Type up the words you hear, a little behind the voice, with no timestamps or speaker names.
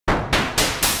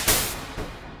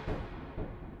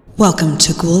Welcome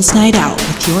to Ghouls Night Out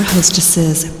with your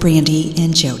hostesses, Brandy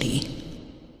and Jody.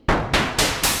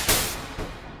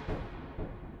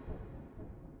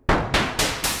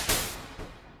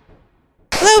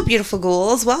 Hello, beautiful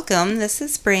ghouls. Welcome. This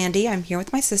is Brandy. I'm here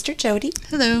with my sister, Jody.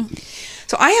 Hello.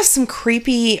 So I have some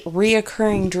creepy,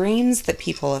 reoccurring dreams that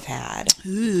people have had.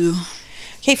 Ooh.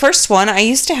 Okay, first one. I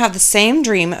used to have the same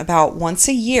dream about once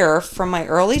a year from my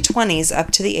early 20s up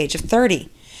to the age of 30.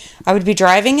 I would be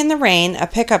driving in the rain, a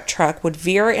pickup truck would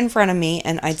veer in front of me,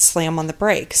 and I'd slam on the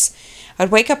brakes.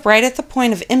 I'd wake up right at the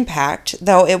point of impact,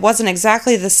 though it wasn't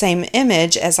exactly the same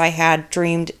image as I had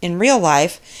dreamed in real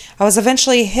life. I was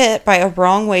eventually hit by a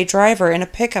wrong-way driver in a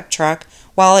pickup truck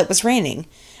while it was raining.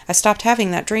 I stopped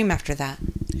having that dream after that.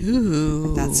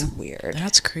 Ooh. That's weird.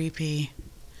 That's creepy.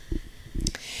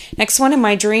 Next one, in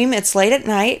my dream, it's late at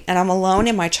night, and I'm alone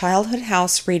in my childhood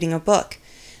house reading a book.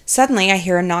 Suddenly, I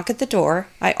hear a knock at the door.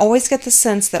 I always get the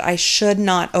sense that I should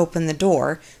not open the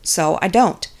door, so I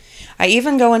don't. I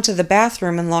even go into the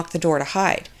bathroom and lock the door to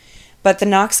hide. But the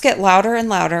knocks get louder and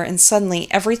louder, and suddenly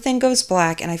everything goes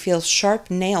black, and I feel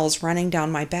sharp nails running down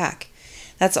my back.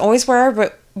 That's always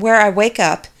where I wake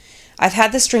up. I've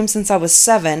had this dream since I was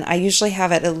 7. I usually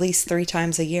have it at least 3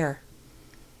 times a year.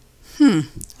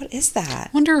 What is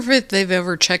that? Wonder if they've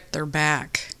ever checked their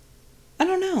back I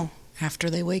don't know. after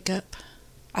they wake up.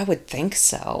 I would think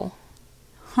so.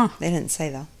 Huh. They didn't say,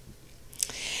 though.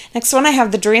 Next one, I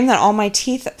have the dream that all my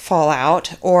teeth fall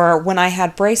out, or when I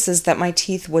had braces that my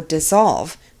teeth would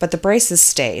dissolve, but the braces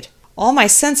stayed. All my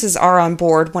senses are on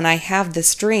board when I have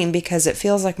this dream because it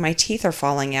feels like my teeth are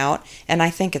falling out, and I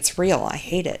think it's real. I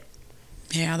hate it.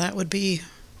 Yeah, that would be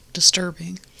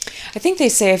disturbing. I think they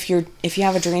say if you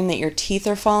have a dream that your teeth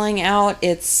are falling out,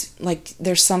 it's like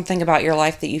there's something about your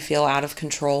life that you feel out of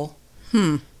control.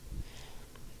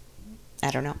 I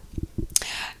don't know.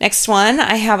 Next one,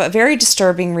 I have a very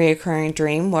disturbing reoccurring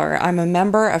dream where I'm a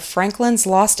member of Franklin's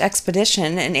Lost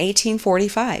Expedition in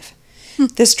 1845.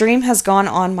 This dream has gone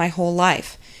on my whole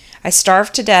life. I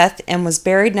starved to death and was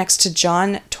buried next to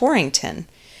John Torrington.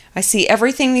 I see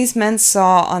everything these men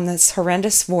saw on this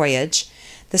horrendous voyage.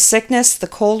 The sickness, the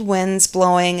cold winds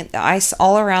blowing, the ice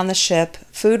all around the ship,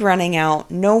 food running out,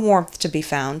 no warmth to be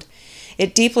found.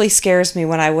 It deeply scares me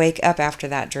when I wake up after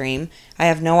that dream. I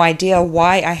have no idea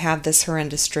why I have this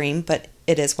horrendous dream, but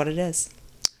it is what it is.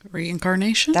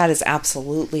 Reincarnation? That is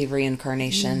absolutely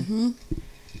reincarnation.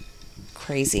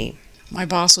 Crazy. My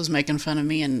boss was making fun of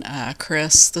me and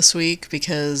Chris this week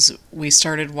because we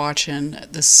started watching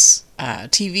this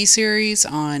TV series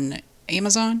on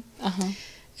Amazon.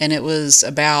 And it was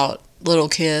about little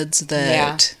kids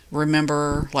that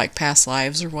remember like past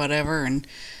lives or whatever. And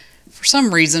for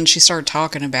some reason, she started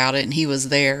talking about it, and he was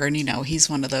there, and he's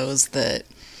one of those that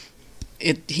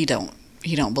he don't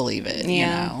believe it,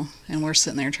 And we're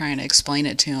sitting there trying to explain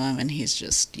it to him, and he's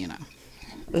just,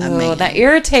 Oh, that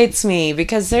irritates me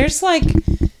because there's like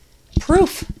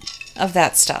proof of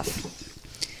that stuff.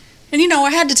 And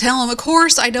I had to tell him, of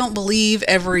course, I don't believe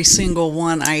every single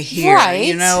one I hear,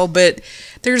 Right. But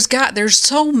there's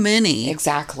so many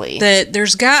Exactly. that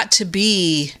there's got to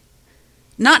be.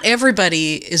 Not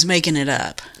everybody is making it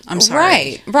up. I'm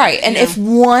sorry. Right. And if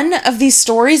one of these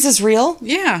stories is real,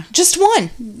 Yeah. just one,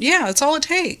 Yeah, that's all it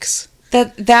takes.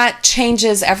 that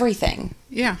changes everything.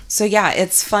 Yeah. So yeah,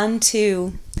 it's fun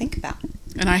to think about.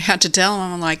 And I had to tell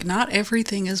him, I'm like, not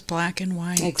everything is black and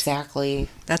white. Exactly.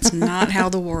 That's not how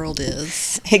the world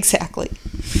is. Exactly.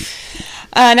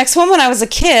 Next one, when I was a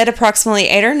kid, approximately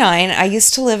 8 or 9, I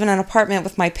used to live in an apartment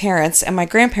with my parents, and my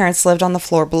grandparents lived on the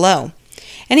floor below.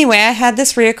 Anyway, I had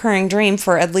this reoccurring dream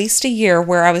for at least a year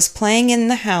where I was playing in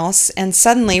the house and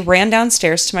suddenly ran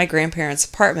downstairs to my grandparents'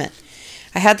 apartment.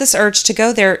 I had this urge to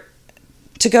go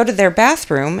to their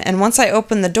bathroom, and once I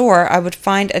opened the door, I would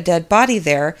find a dead body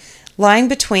there, lying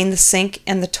between the sink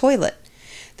and the toilet.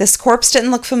 This corpse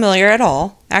didn't look familiar at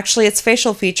all. Actually, its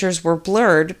facial features were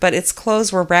blurred, but its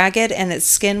clothes were ragged and its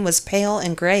skin was pale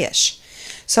and grayish.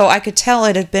 So I could tell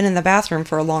it had been in the bathroom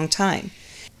for a long time.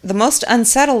 The most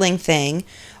unsettling thing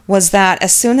was that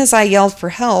as soon as I yelled for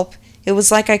help, it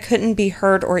was like I couldn't be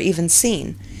heard or even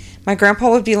seen. My grandpa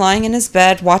would be lying in his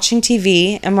bed watching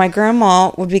TV, and my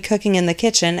grandma would be cooking in the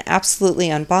kitchen, absolutely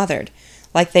unbothered,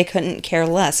 like they couldn't care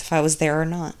less if I was there or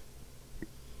not.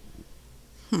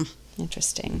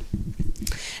 Interesting.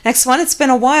 Next one, it's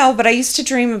been a while, but I used to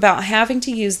dream about having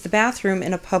to use the bathroom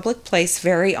in a public place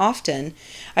very often.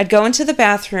 I'd go into the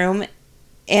bathroom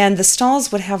and the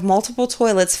stalls would have multiple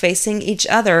toilets facing each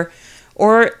other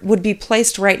or would be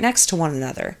placed right next to one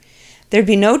another. There'd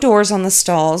be no doors on the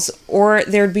stalls, or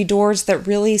there'd be doors that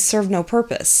really served no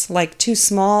purpose, like too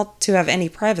small to have any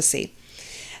privacy.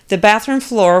 The bathroom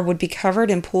floor would be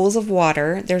covered in pools of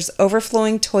water. There's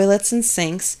overflowing toilets and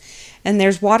sinks, and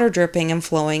there's water dripping and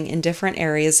flowing in different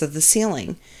areas of the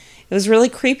ceiling. It was really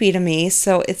creepy to me,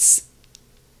 so it's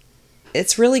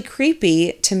really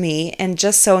creepy to me and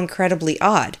just so incredibly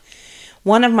odd.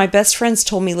 One of my best friends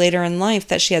told me later in life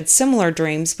that she had similar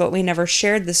dreams, but we never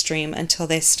shared this dream until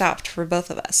they stopped for both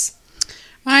of us.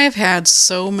 I have had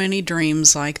so many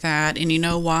dreams like that, and you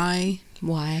know why?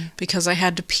 Why? Because I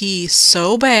had to pee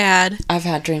so bad. I've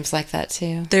had dreams like that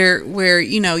too. Where,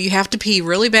 you have to pee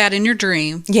really bad in your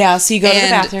dream. Yeah, so you go to the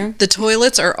bathroom. The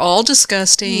toilets are all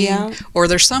disgusting. Yeah. Or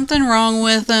there's something wrong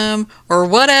with them, or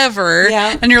whatever.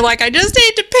 Yeah. And you're like, I just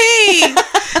need to pee.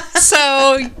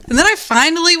 And then I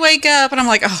finally wake up, and I'm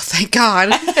like, oh, thank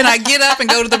God. And I get up and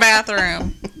go to the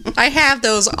bathroom. I have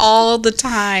those all the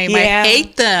time. Yeah. I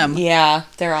hate them. Yeah,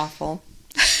 they're awful.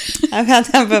 I've had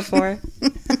that before.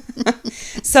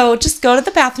 So just go to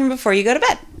the bathroom before you go to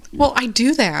bed. Well, I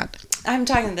do that. I'm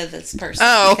talking to this person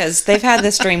Oh. because they've had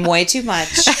this dream way too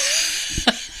much.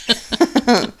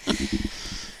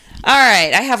 All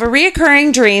right, I have a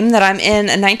reoccurring dream that I'm in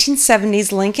a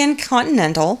 1970s Lincoln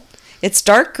Continental. It's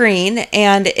dark green,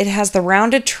 and it has the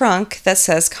rounded trunk that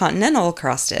says Continental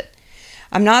across it.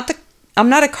 I'm not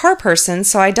a car person,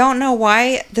 so I don't know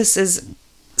why this is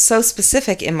so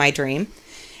specific in my dream.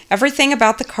 Everything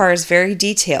about the car is very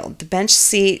detailed. The bench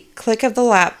seat, click of the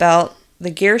lap belt, the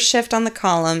gear shift on the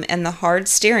column, and the hard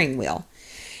steering wheel.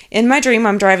 In my dream,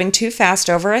 I'm driving too fast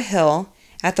over a hill.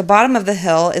 At the bottom of the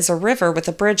hill is a river with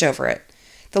a bridge over it.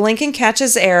 The Lincoln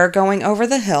catches air going over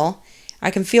the hill.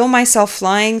 I can feel myself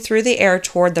flying through the air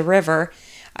toward the river.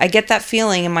 I get that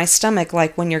feeling in my stomach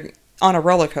like when you're on a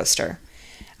roller coaster.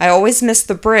 I always miss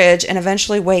the bridge and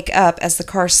eventually wake up as the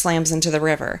car slams into the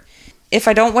river. If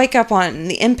I don't wake up on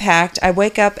the impact, I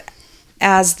wake up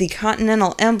as the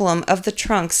Continental emblem of the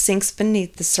trunk sinks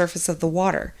beneath the surface of the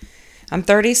water. I'm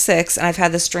 36 and I've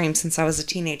had this dream since I was a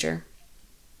teenager.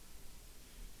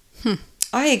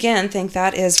 I again think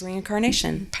that is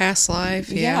reincarnation. Past life,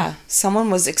 yeah.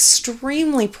 Someone was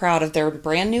extremely proud of their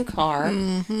brand new car.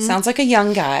 Mm-hmm. Sounds like a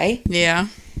young guy. Yeah.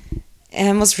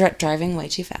 And was driving way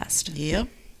too fast. Yep.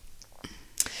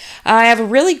 I have a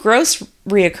really gross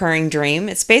reoccurring dream.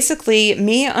 It's basically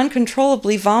me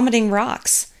uncontrollably vomiting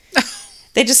rocks.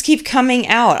 They just keep coming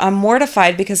out. I'm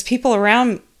mortified because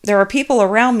there are people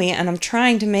around me and I'm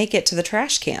trying to make it to the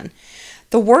trash can.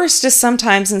 The worst is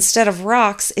sometimes instead of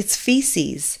rocks, it's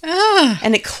feces.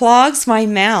 And it clogs my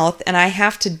mouth and I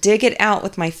have to dig it out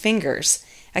with my fingers.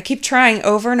 I keep trying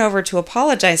over and over to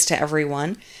apologize to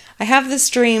everyone. I have this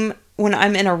dream when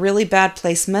I'm in a really bad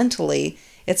place mentally.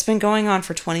 It's been going on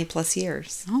for 20 plus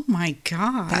years. Oh my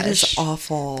gosh. That is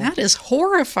awful. That is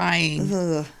horrifying.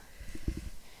 Ugh.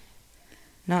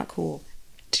 Not cool.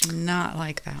 Do not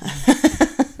like that one.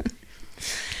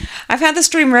 I've had this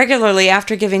dream regularly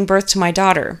after giving birth to my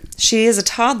daughter. She is a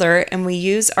toddler and we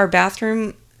use our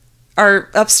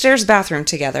upstairs bathroom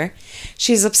together.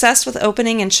 She's obsessed with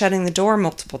opening and shutting the door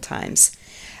multiple times.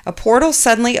 A portal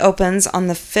suddenly opens on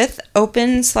the 5th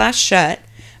open/shut.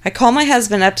 I call my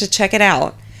husband up to check it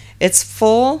out. It's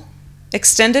full,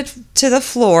 extended to the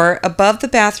floor above the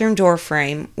bathroom door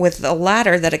frame with a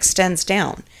ladder that extends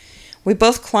down. We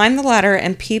both climb the ladder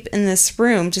and peep in this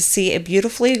room to see a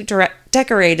beautifully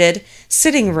decorated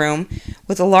sitting room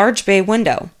with a large bay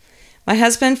window. My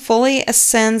husband fully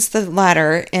ascends the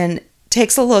ladder and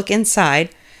takes a look inside.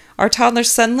 Our toddler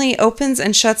suddenly opens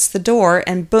and shuts the door,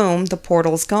 and boom, the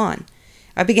portal's gone.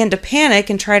 I begin to panic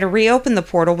and try to reopen the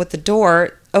portal with the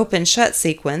door open-shut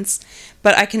sequence,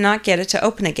 but I cannot get it to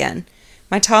open again.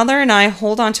 My toddler and I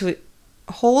hold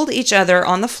each other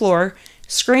on the floor,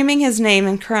 screaming his name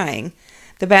and crying.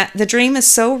 The dream is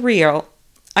so real,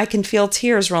 I can feel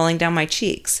tears rolling down my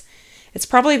cheeks. It's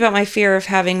probably about my fear of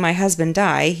having my husband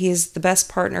die. He is the best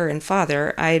partner and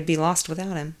father. I'd be lost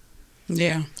without him.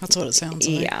 Yeah, that's what it sounds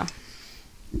like. Yeah.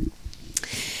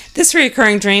 This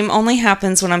recurring dream only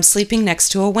happens when I'm sleeping next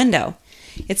to a window.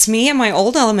 It's me at my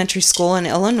old elementary school in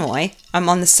Illinois. I'm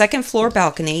on the second floor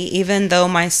balcony, even though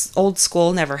my old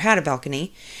school never had a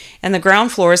balcony, and the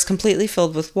ground floor is completely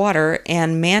filled with water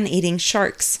and man-eating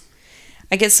sharks.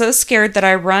 I get so scared that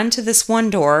I run to this one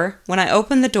door. When I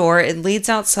open the door, it leads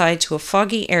outside to a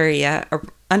foggy area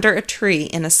under a tree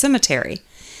in a cemetery.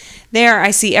 There,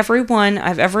 I see everyone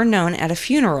I've ever known at a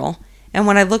funeral, and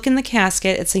when I look in the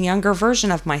casket, it's a younger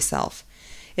version of myself.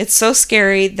 It's so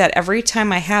scary that every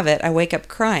time I have it, I wake up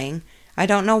crying. I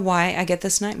don't know why I get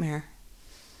this nightmare.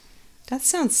 That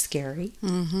sounds scary.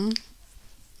 Mm-hmm.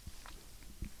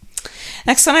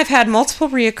 Next one, I've had multiple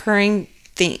reoccurring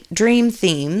dream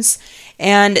themes,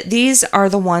 and these are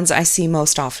the ones I see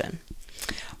most often.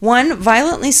 1,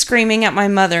 violently screaming at my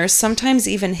mother, sometimes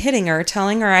even hitting her,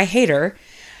 telling her I hate her.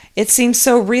 It seems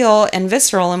so real and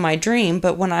visceral in my dream,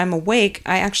 but when I'm awake,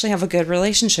 I actually have a good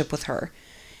relationship with her.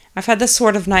 I've had this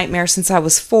sort of nightmare since I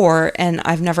was 4, and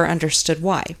I've never understood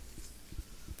why.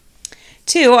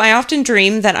 2, I often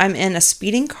dream that I'm in a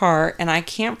speeding car and I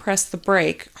can't press the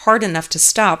brake hard enough to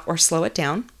stop or slow it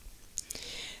down.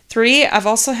 3, I've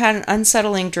also had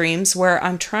unsettling dreams where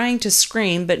I'm trying to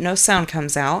scream but no sound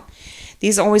comes out.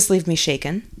 These always leave me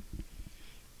shaken.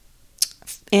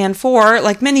 And 4,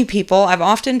 like many people, I've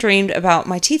often dreamed about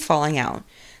my teeth falling out.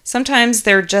 Sometimes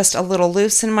they're just a little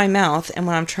loose in my mouth, and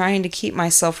when I'm trying to keep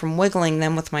myself from wiggling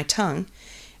them with my tongue.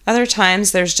 Other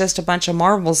times there's just a bunch of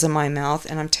marbles in my mouth,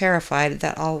 and I'm terrified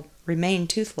that I'll remain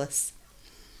toothless.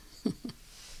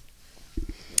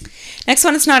 Next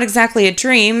one is not exactly a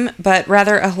dream, but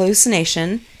rather a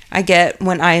hallucination I get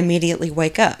when I immediately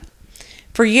wake up.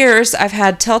 For years, I've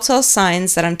had telltale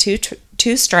signs that I'm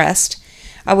too stressed.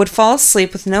 I would fall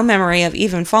asleep with no memory of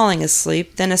even falling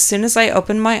asleep. Then as soon as I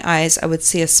opened my eyes, I would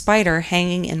see a spider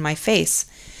hanging in my face.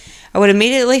 I would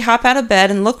immediately hop out of bed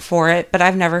and look for it, but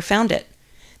I've never found it.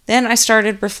 Then I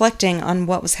started reflecting on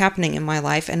what was happening in my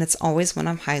life, and it's always when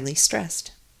I'm highly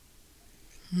stressed.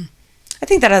 I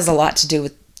think that has a lot to do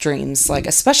with dreams, like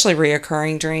especially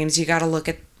reoccurring dreams. You got to look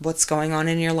at what's going on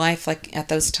in your life, like at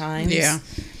those times. Yeah.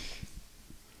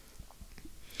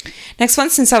 Next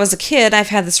one, since I was a kid, I've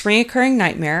had this reoccurring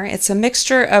nightmare. It's a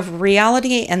mixture of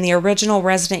reality and the original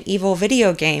Resident Evil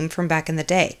video game from back in the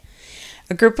day.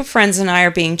 A group of friends and I are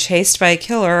being chased by a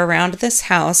killer around this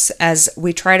house as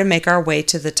we try to make our way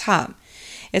to the top.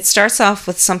 It starts off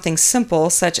with something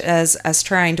simple, such as us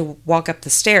trying to walk up the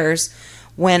stairs,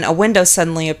 when a window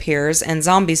suddenly appears and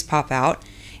zombies pop out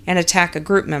and attack a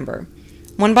group member.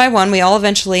 One by one, we all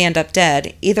eventually end up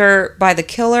dead, either by the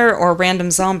killer or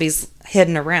random zombies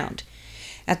hidden around.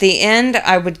 At the end,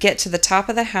 I would get to the top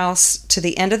of the house, to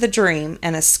the end of the dream,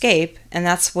 and escape, and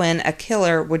that's when a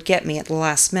killer would get me at the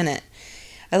last minute.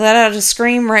 I let out a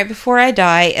scream right before I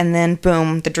die, and then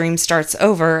boom, the dream starts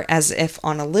over as if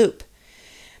on a loop.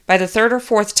 By the 3rd or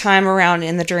 4th time around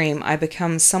in the dream, I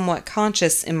become somewhat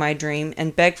conscious in my dream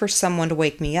and beg for someone to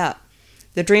wake me up.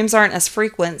 The dreams aren't as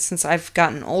frequent since I've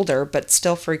gotten older, but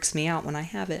still freaks me out when I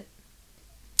have it.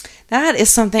 That is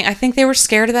something, I think they were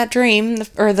scared of that dream,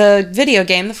 or the video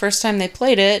game, the first time they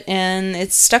played it, and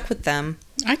it stuck with them.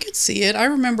 I could see it. I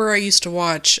remember I used to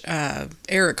watch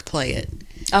Eric play it.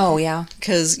 Oh, yeah.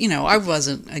 Because, I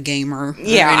wasn't a gamer. Or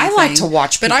I like to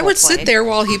watch people But I would play. sit there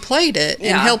while he played it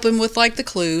and help him with, the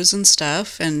clues and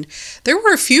stuff. And there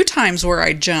were a few times where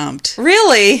I jumped.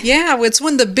 Really? Yeah, it's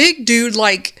when the big dude,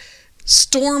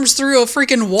 storms through a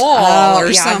freaking wall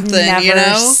or something, I've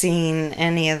never seen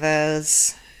any of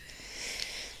those.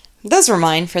 Those were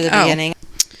mine for the beginning.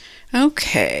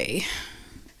 Okay.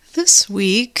 This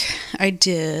week I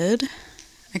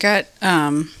got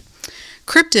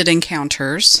Cryptid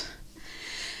Encounters.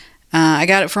 I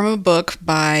got it from a book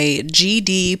by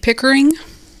G.D. Pickering.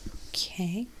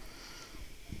 Okay.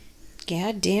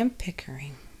 Goddamn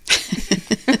Pickering.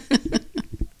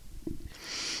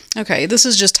 Okay, this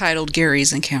is just titled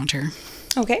Gary's Encounter.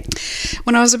 Okay.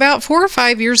 When I was about 4 or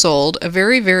 5 years old, a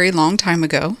very, very long time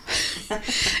ago,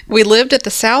 we lived at the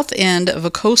south end of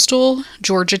a coastal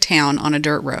Georgia town on a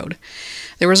dirt road.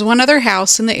 There was one other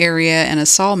house in the area and a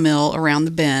sawmill around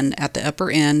the bend at the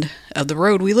upper end of the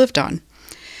road we lived on.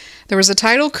 There was a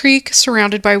tidal creek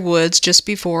surrounded by woods just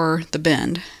before the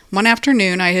bend. One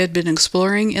afternoon, I had been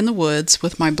exploring in the woods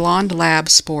with my blonde lab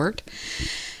Sport.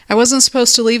 I wasn't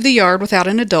supposed to leave the yard without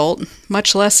an adult,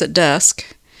 much less at dusk,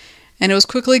 and it was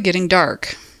quickly getting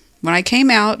dark. When I came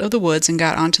out of the woods and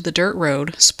got onto the dirt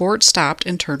road, Sport stopped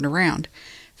and turned around,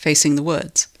 facing the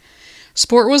woods.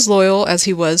 Sport was loyal as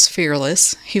he was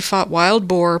fearless. He fought wild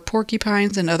boar,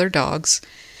 porcupines, and other dogs.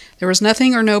 There was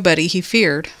nothing or nobody he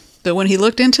feared, but when he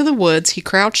looked into the woods, he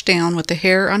crouched down with the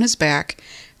hair on his back,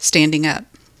 standing up.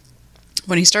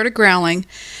 When he started growling,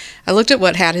 I looked at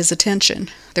what had his attention.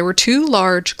 There were 2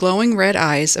 large, glowing red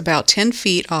eyes about 10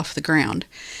 feet off the ground,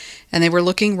 and they were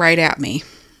looking right at me.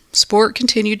 Sport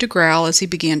continued to growl as he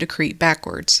began to creep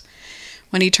backwards.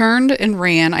 When he turned and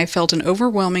ran, I felt an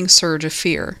overwhelming surge of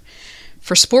fear.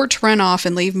 For Sport to run off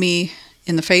and leave me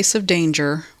in the face of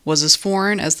danger was as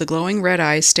foreign as the glowing red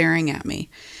eyes staring at me.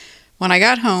 When I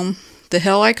got home, the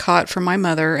hell I caught from my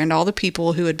mother and all the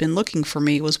people who had been looking for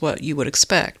me was what you would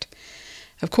expect.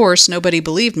 Of course, nobody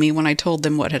believed me when I told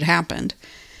them what had happened.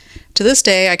 To this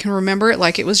day, I can remember it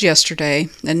like it was yesterday,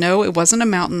 and no, it wasn't a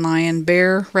mountain lion,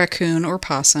 bear, raccoon, or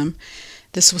possum.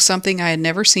 This was something I had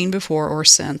never seen before or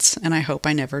since, and I hope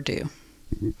I never do.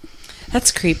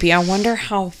 That's creepy. I wonder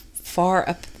how far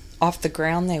up off the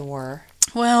ground they were.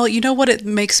 Well, you know what it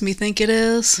makes me think it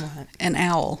is? What? An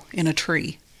owl in a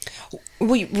tree.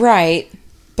 Right,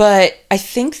 but I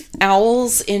think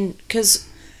owls because,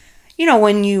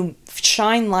 when you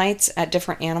shine lights at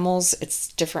different animals,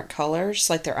 it's different colors,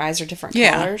 like their eyes are different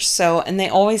colors. So, and they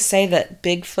always say that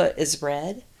Bigfoot is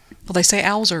red. Well, they say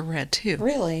owls are red, too.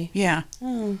 Really? Yeah.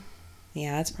 Oh.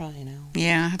 Yeah, that's probably an owl.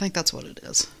 Yeah, I think that's what it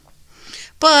is.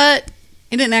 But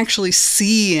it didn't actually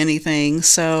see anything,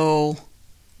 so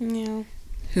Yeah.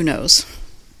 who knows?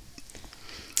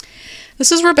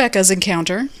 This is Rebecca's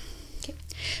encounter.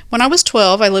 When I was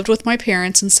 12, I lived with my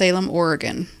parents in Salem,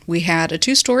 Oregon. We had a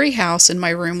 2-story house and my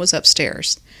room was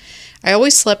upstairs. I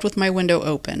always slept with my window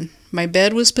open. My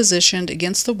bed was positioned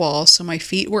against the wall so my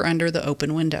feet were under the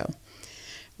open window.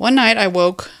 One night I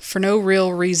woke for no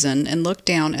real reason and looked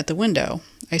down at the window.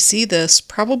 I see this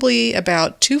probably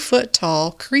about 2-foot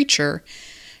tall creature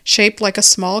shaped like a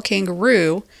small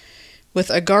kangaroo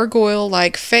with a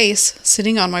gargoyle-like face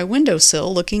sitting on my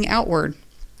windowsill looking outward.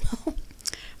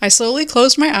 I slowly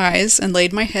closed my eyes and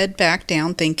laid my head back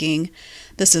down thinking,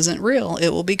 this isn't real, it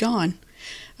will be gone.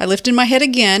 I lifted my head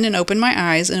again and opened my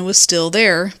eyes and it was still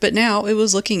there, but now it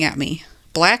was looking at me.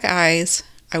 Black eyes.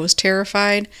 I was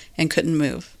terrified and couldn't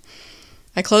move.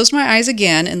 I closed my eyes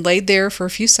again and laid there for a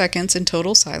few seconds in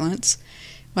total silence.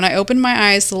 When I opened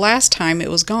my eyes the last time,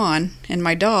 it was gone, and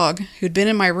my dog, who'd been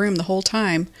in my room the whole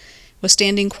time, was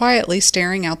standing quietly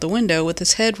staring out the window with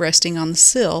his head resting on the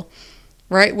sill,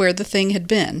 right where the thing had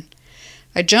been.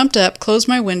 I jumped up, closed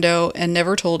my window, and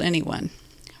never told anyone.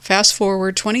 Fast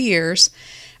forward 20 years,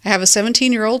 I have a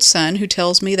 17-year-old son who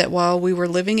tells me that while we were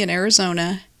living in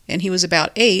Arizona and he was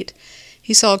about 8,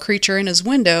 he saw a creature in his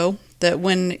window that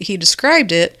when he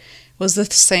described it was the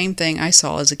same thing I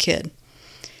saw as a kid.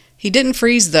 He didn't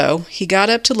freeze though. He got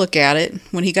up to look at it.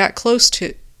 When he got close,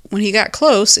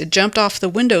 it jumped off the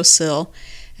windowsill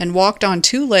and walked on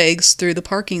 2 legs through the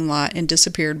parking lot and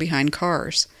disappeared behind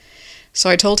cars. So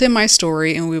I told him my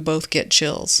story and we both get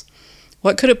chills.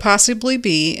 What could it possibly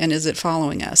be, and is it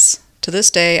following us? To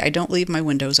this day, I don't leave my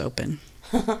windows open.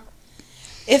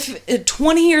 If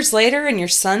 20 years later and your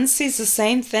son sees the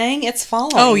same thing, it's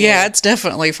following Oh, you. yeah, it's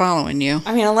definitely following you.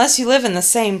 I mean, unless you live in the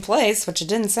same place, which it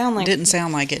didn't sound like. Didn't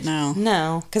sound like it, no.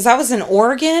 No, because I was in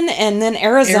Oregon and then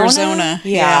Arizona.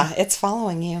 Yeah. It's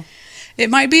following you. It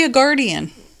might be a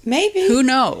guardian. Maybe. Who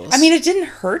knows? I mean, it didn't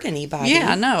hurt anybody.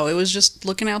 Yeah, no, it was just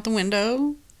looking out the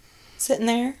window. Sitting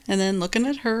there. And then looking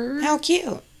at her. How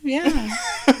cute. Yeah.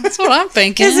 That's what I'm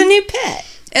thinking. It's a new pet.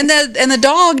 And the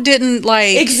dog didn't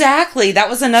Exactly. That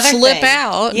was another flip thing.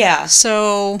 out. Yeah.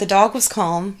 So the dog was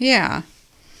calm. Yeah.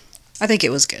 I think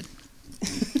it was good.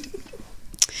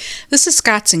 This is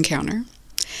Scott's encounter.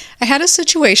 I had a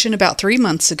situation about 3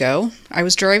 months ago. I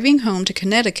was driving home to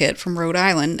Connecticut from Rhode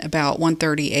Island about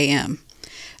 1:30 a.m.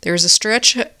 There is a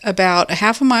stretch about a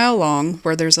half a mile long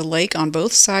where there's a lake on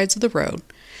both sides of the road.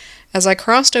 As I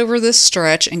crossed over this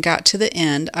stretch and got to the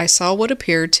end, I saw what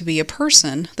appeared to be a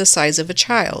person the size of a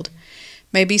child,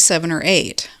 maybe 7 or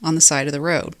 8, on the side of the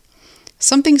road.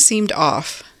 Something seemed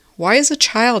off. Why is a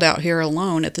child out here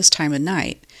alone at this time of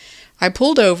night? I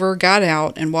pulled over, got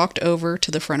out, and walked over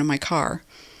to the front of my car,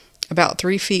 about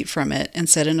 3 feet from it, and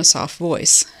said in a soft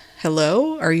voice,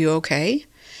 "Hello, are you okay?"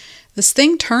 This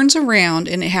thing turns around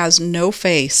and it has no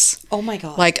face. Oh my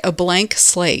God. Like a blank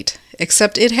slate,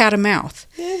 except it had a mouth.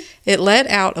 It let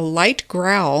out a light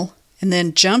growl and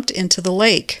then jumped into the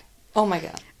lake. Oh my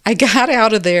God. I got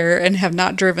out of there and have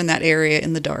not driven that area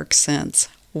in the dark since.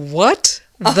 What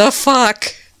the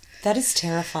fuck? That is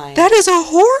terrifying. That is a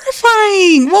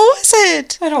horrifying. What was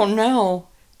it? I don't know.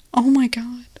 Oh my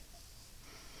God.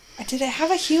 Did it have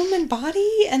a human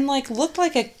body and looked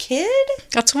like a kid?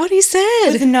 That's what he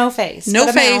said. With no face. No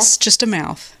but a face, mouth. just a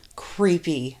mouth.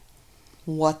 Creepy.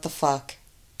 What the fuck?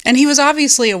 And he was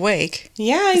obviously awake.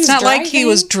 Yeah, It's not like he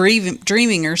was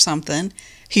dreaming or something.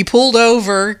 He pulled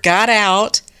over, got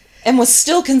out. And was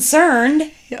still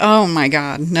concerned. Oh my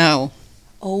God, no.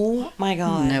 Oh my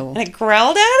God. No. And it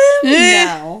growled at him? Eh.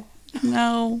 No.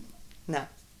 No.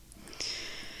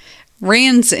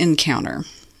 Rand's encounter.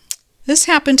 This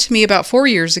happened to me about 4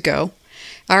 years ago.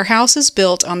 Our house is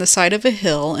built on the side of a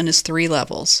hill and is 3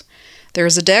 levels. There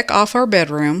is a deck off our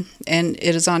bedroom, and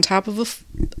it is on top of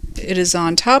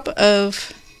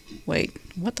wait,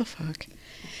 what the fuck?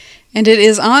 And it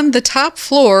is on the top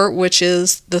floor, which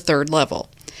is the 3rd level.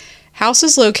 House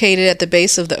is located at the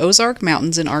base of the Ozark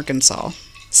Mountains in Arkansas.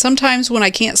 Sometimes when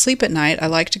I can't sleep at night, I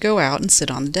like to go out and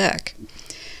sit on the deck.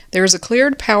 There is a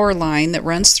cleared power line that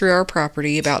runs through our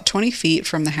property about 20 feet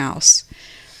from the house.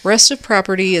 Rest of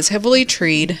property is heavily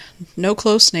treed, no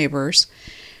close neighbors.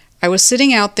 I was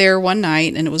sitting out there one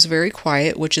night and it was very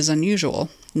quiet, which is unusual.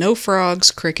 No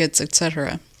frogs, crickets,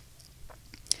 etc.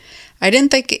 I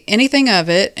didn't think anything of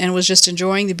it and was just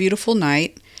enjoying the beautiful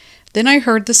night. Then I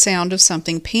heard the sound of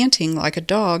something panting like a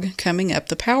dog coming up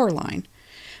the power line.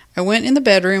 I went in the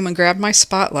bedroom and grabbed my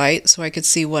spotlight so I could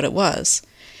see what it was.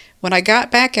 When I got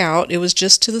back out, it was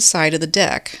just to the side of the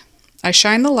deck. I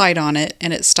shined the light on it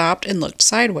and it stopped and looked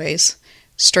sideways,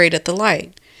 straight at the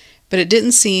light. But it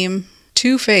didn't seem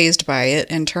too fazed by it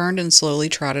and turned and slowly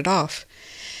trotted off.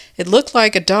 It looked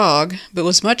like a dog, but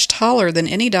was much taller than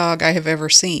any dog I have ever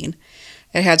seen.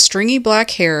 It had stringy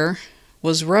black hair,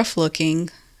 was rough-looking,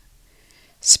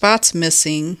 spots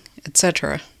missing,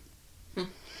 etc.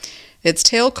 Its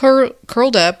tail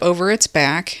curled up over its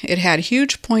back. It had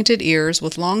huge pointed ears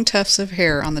with long tufts of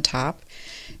hair on the top.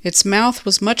 Its mouth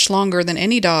was much longer than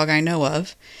any dog I know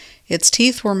of. Its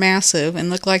teeth were massive and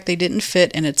looked like they didn't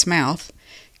fit in its mouth,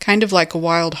 kind of like a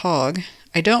wild hog.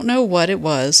 I don't know what it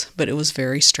was, but it was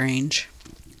very strange.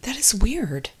 That is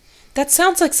weird. That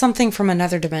sounds like something from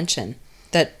another dimension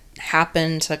that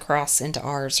happened to cross into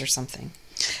ours or something.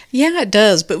 Yeah, it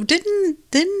does. But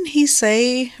didn't he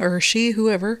say, or she,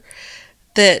 whoever,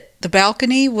 that the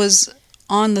balcony was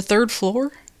on the 3rd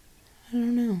floor? I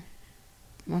don't know.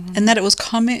 And that it was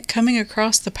coming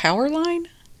across the power line?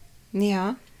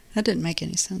 Yeah. That didn't make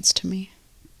any sense to me.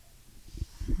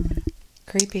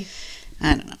 Creepy.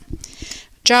 I don't know.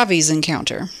 Javi's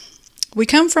encounter. We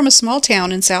come from a small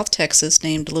town in South Texas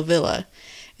named La Villa.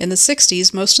 In the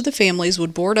 60s, most of the families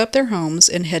would board up their homes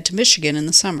and head to Michigan in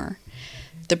the summer.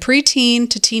 The preteen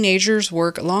to teenagers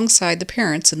work alongside the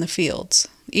parents in the fields.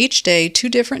 Each day, 2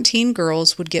 different teen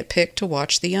girls would get picked to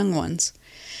watch the young ones.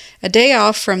 A day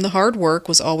off from the hard work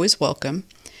was always welcome.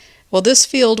 Well, this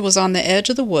field was on the edge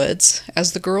of the woods.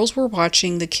 As the girls were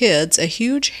watching the kids, a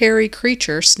huge, hairy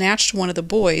creature snatched one of the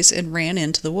boys and ran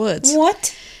into the woods.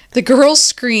 What? The girls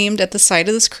screamed at the sight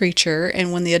of this creature,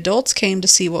 and when the adults came to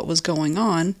see what was going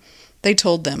on, they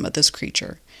told them of this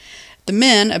creature. The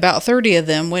men, about 30 of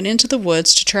them, went into the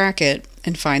woods to track it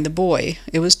and find the boy.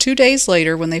 It was 2 days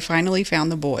later when they finally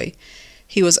found the boy.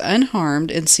 He was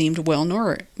unharmed and seemed well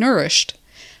nourished.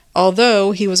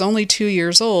 Although he was only 2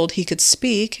 years old, he could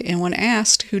speak, and when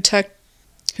asked who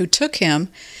took him,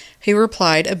 he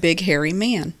replied, "A big hairy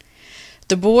man."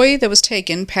 The boy that was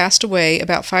taken passed away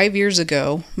about 5 years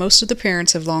ago. Most of the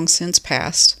parents have long since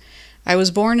passed. I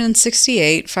was born in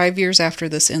 1968, 5 years after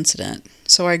this incident,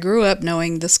 so I grew up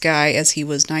knowing this guy as he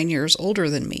was 9 years older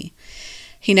than me.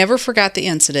 He never forgot the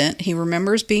incident. He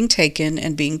remembers being taken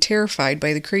and being terrified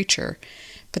by the creature,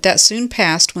 but that soon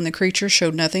passed when the creature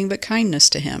showed nothing but kindness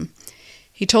to him.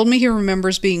 He told me he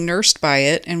remembers being nursed by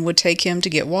it and would take him to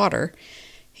get water.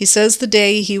 He says the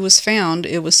day he was found,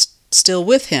 it was still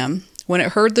with him. When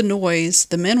it heard the noise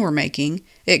the men were making,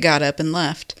 it got up and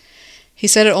left. He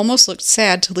said it almost looked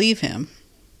sad to leave him.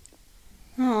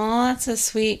 Oh, that's a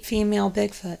sweet female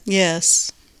Bigfoot.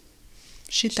 Yes.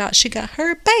 She thought she got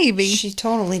her baby. She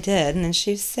totally did, and then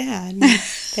she was sad.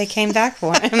 They came back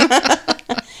for him.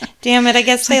 Damn it, I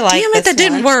guess they like Damn it, this that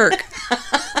didn't one. work.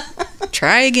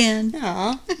 Try again.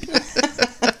 Aw.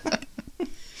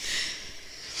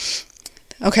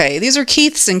 Okay, these are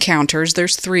Keith's encounters.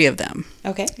 There's 3 of them.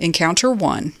 Okay. Encounter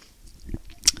 1.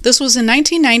 This was in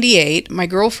 1998. My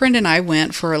girlfriend and I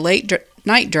went for a late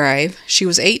night drive. She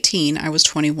was 18. I was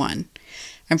 21.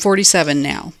 I'm 47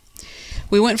 now.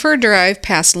 We went for a drive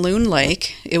past Loon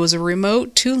Lake. It was a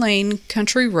remote 2-lane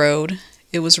country road.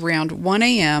 It was around 1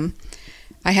 a.m.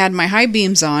 I had my high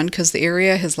beams on because the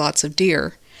area has lots of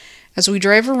deer. As we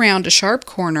drive around a sharp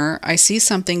corner, I see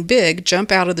something big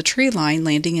jump out of the tree line,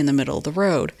 landing in the middle of the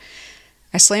road.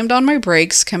 I slammed on my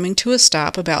brakes, coming to a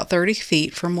stop about 30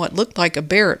 feet from what looked like a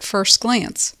bear at first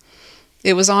glance.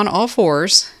 It was on all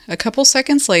 4s. A couple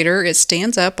seconds later, it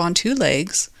stands up on 2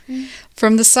 legs.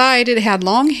 From the side, it had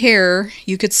long hair.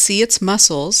 You could see its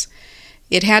muscles.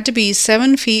 It had to be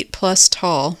 7 feet plus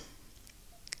tall.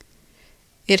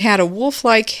 It had a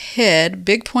wolf-like head,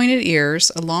 big pointed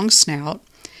ears, a long snout.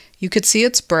 You could see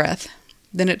its breath.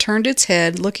 Then it turned its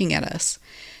head, looking at us.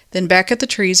 Then back at the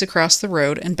trees across the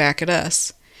road and back at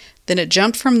us. Then it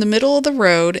jumped from the middle of the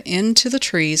road into the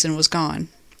trees and was gone.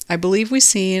 I believe we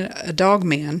seen a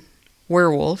dogman,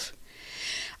 werewolf.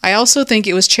 I also think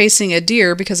it was chasing a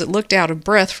deer because it looked out of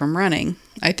breath from running.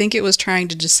 I think it was trying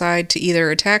to decide to either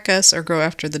attack us or go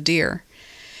after the deer.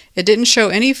 It didn't show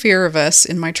any fear of us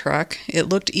in my truck. It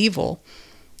looked evil.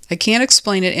 I can't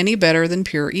explain it any better than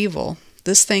pure evil.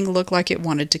 This thing looked like it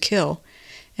wanted to kill,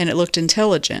 and it looked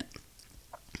intelligent.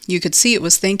 You could see it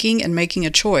was thinking and making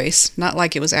a choice, not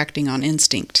like it was acting on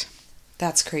instinct.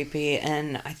 That's creepy,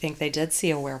 and I think they did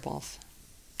see a werewolf.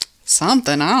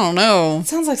 something. I don't know. It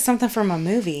sounds like something from a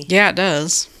movie. Yeah, it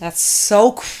does. That's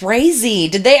so crazy.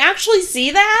 Did they actually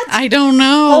see that? I don't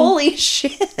know. Holy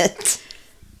shit.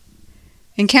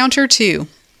 Encounter 2.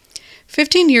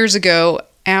 15 years ago,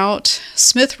 out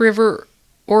Smith River,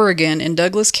 Oregon in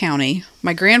Douglas County,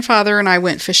 my grandfather and I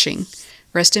went fishing.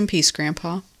 Rest in peace,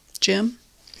 Grandpa. Jim.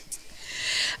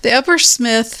 The Upper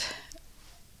Smith,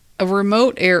 a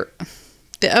remote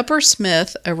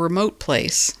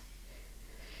place.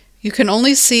 You can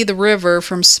only see the river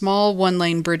from small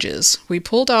one-lane bridges. We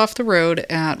pulled off the road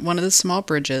at one of the small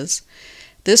bridges.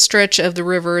 This stretch of the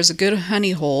river is a good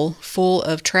honey hole full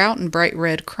of trout and bright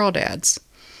red crawdads.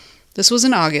 This was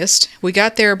in August. We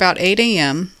got there about 8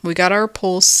 a.m. We got our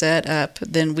poles set up,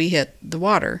 then we hit the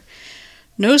water.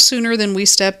 No sooner than we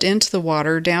stepped into the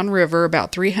water downriver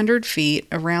about 300 feet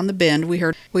around the bend,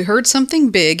 we heard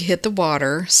something big hit the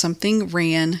water. Something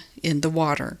ran in the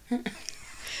water.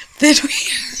 Then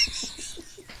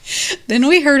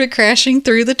we heard it crashing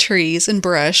through the trees and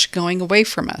brush going away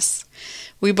from us.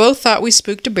 We both thought we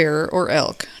spooked a bear or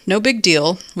elk. No big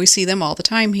deal. We see them all the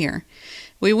time here.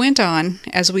 We went on.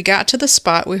 As we got to the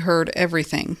spot, we heard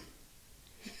everything.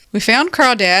 We found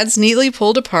crawdads neatly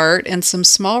pulled apart and some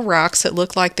small rocks that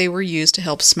looked like they were used to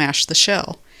help smash the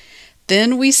shell.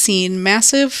 Then we seen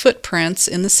massive footprints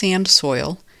in the sand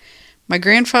soil. My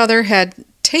grandfather had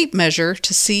tape measure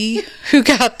to see who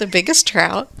got the biggest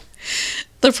trout.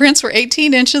 The prints were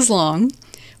 18 inches long.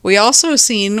 We also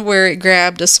seen where it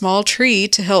grabbed a small tree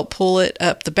to help pull it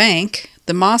up the bank.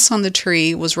 The moss on the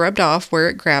tree was rubbed off where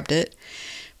it grabbed it.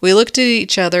 We looked at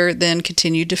each other, then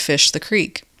continued to fish the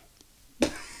creek.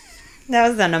 That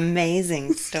was an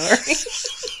amazing story.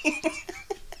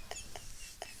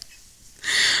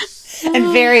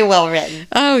 And very well written.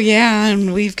 Oh, yeah,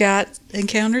 and we've got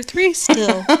Encounter 3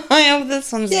 still. I hope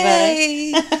this one's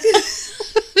Yay! Better.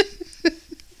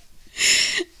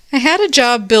 I had a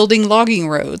job building logging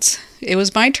roads. It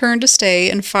was my turn to stay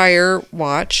and fire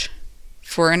watch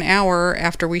for an hour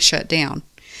after we shut down.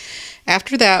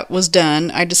 After that was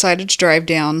done, I decided to drive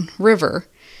down river.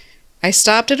 I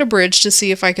stopped at a bridge to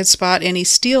see if I could spot any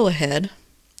steelhead.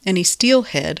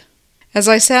 As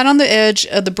I sat on the edge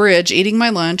of the bridge eating my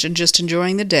lunch and just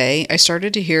enjoying the day, I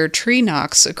started to hear tree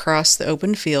knocks across the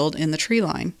open field in the tree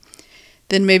line.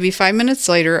 Then maybe 5 minutes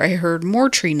later, I heard more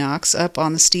tree knocks up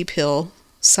on the steep hill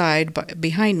side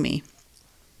behind me.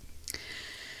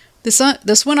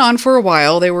 This went on for a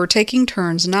while. They were taking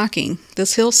turns knocking.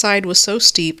 This hillside was so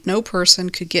steep, no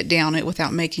person could get down it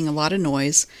without making a lot of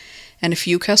noise and a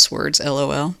few cuss words,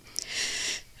 LOL.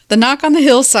 The knock on the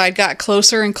hillside got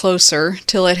closer and closer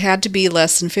till it had to be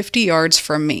less than 50 yards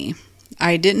from me.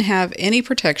 I didn't have any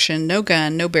protection, no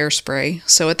gun, no bear spray,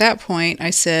 so at that point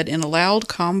I said in a loud,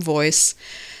 calm voice,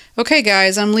 "Okay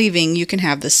guys, I'm leaving, you can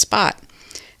have this spot."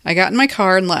 I got in my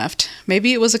car and left.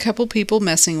 Maybe it was a couple people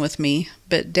messing with me,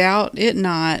 but doubt it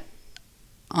not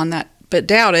on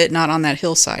that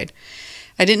hillside.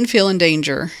 I didn't feel in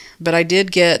danger, but I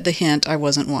did get the hint I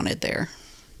wasn't wanted there.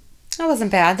 That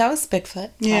wasn't bad. That was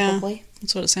Bigfoot, probably. Yeah,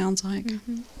 that's what it sounds like.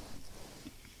 Mm-hmm.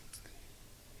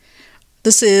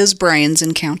 This is Brian's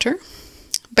encounter.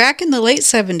 Back in the late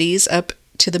 70s up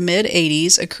to the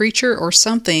mid-80s, a creature or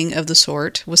something of the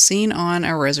sort was seen on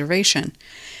our reservation.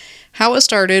 How it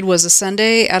started was a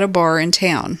Sunday at a bar in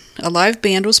town. A live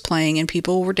band was playing and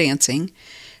people were dancing.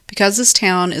 Because this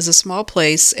town is a small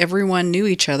place, everyone knew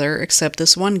each other except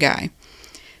this one guy.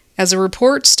 As a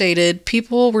report stated,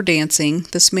 people were dancing.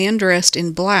 This man dressed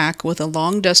in black with a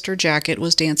long duster jacket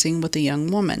was dancing with a young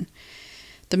woman.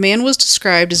 The man was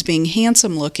described as being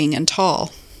handsome-looking and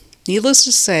tall. Needless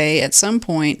to say, at some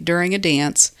point during a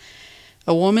dance,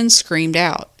 a woman screamed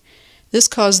out. This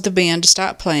caused the band to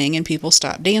stop playing and people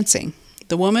stopped dancing.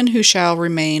 The woman, who shall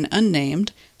remain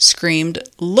unnamed, screamed,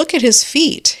 "Look at his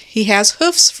feet! He has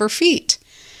hoofs for feet!"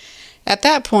 At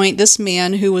that point, this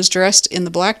man, who was dressed in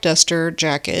the black duster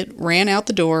jacket, ran out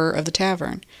the door of the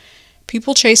tavern.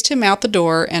 People chased him out the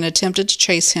door and attempted to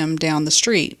chase him down the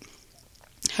street.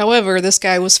 However, this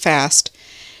guy was fast,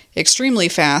 extremely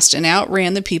fast, and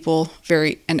outran the people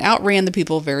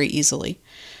very easily.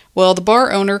 Well, the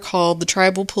bar owner called the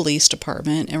tribal police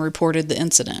department and reported the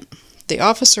incident. The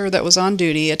officer that was on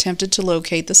duty attempted to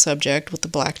locate the subject with the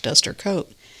black duster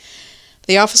coat.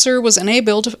 The officer was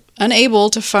unable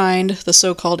to find the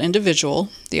so-called individual.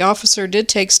 The officer did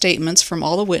take statements from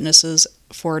all the witnesses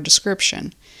for a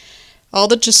description. All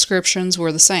the descriptions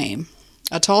were the same.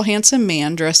 A tall, handsome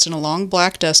man dressed in a long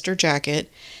black duster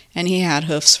jacket, and he had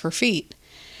hoofs for feet.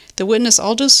 The witness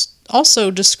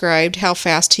also described how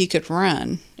fast he could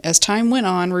run. As time went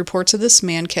on, reports of this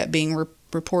man kept being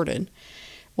reported.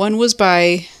 One was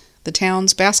by the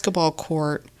town's basketball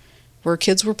court, where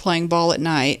kids were playing ball at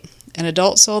night. An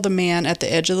adult saw the man at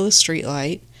the edge of the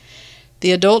streetlight.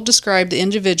 The adult described the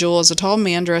individual as a tall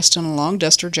man dressed in a long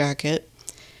duster jacket.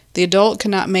 The adult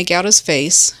could not make out his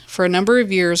face. For a number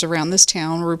of years around this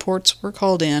town, reports were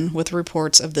called in with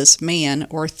reports of this man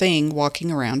or thing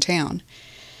walking around town.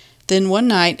 Then one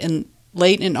night,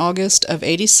 late in August of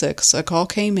 '86, a call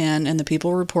came in and the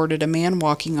people reported a man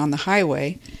walking on the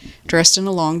highway dressed in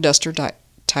a long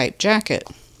duster-type jacket.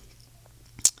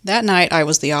 That night, I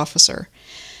was the officer.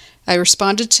 I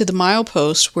responded to the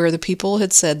milepost where the people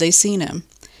had said they seen him.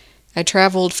 I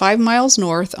traveled 5 miles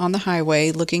north on the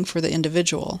highway looking for the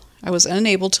individual. I was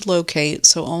unable to locate,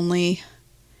 so only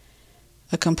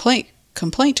a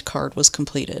complaint card was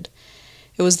completed.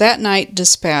 It was that night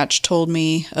dispatch told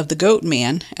me of the Goat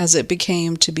Man, as it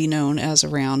became to be known as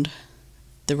around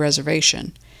the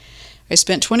reservation. I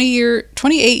spent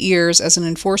 28 years as an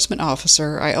enforcement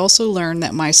officer. I also learned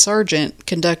that my sergeant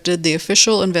conducted the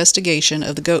official investigation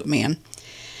of the Goat Man.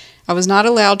 I was not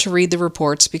allowed to read the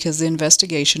reports because the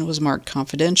investigation was marked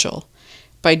confidential.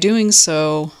 By doing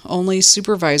so, only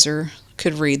supervisor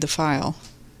could read the file.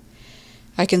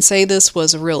 I can say this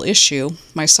was a real issue.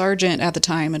 My sergeant at the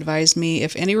time advised me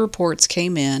if any reports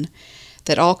came in,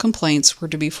 that all complaints were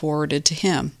to be forwarded to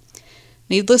him.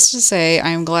 Needless to say, I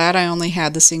am glad I only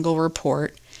had the single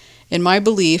report. In my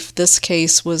belief, this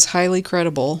case was highly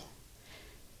credible.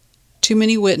 Too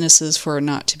many witnesses for it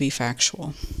not to be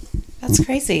factual. That's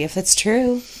crazy if it's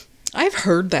true. I've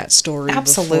heard that story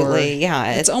Absolutely, before.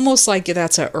 yeah. It's almost like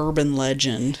that's an urban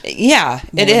legend. Yeah,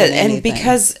 it more is. than And anything.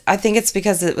 because I think it's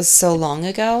because it was so long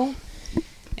ago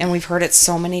and we've heard it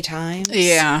so many times.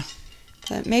 Yeah.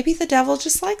 That maybe the devil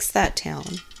just likes that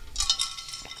town.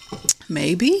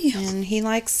 Maybe. And he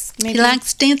likes He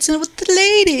likes dancing with the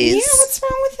ladies. Yeah, what's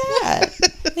wrong with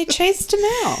that? They chased him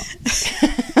out.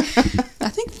 I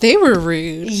think they were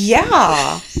rude.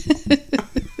 Yeah.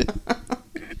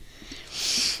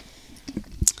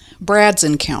 Brad's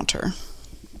encounter.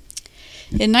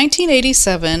 In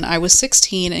 1987, I was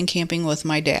 16 and camping with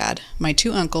my dad, my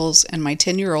 2 uncles, and my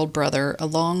 10-year-old brother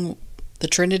along the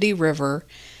Trinity River,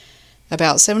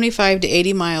 about 75 to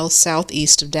 80 miles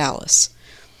southeast of Dallas.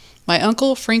 My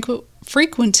uncle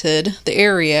frequented the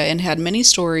area and had many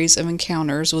stories of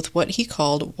encounters with what he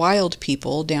called wild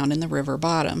people down in the river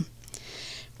bottom.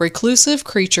 Reclusive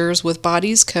creatures with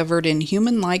bodies covered in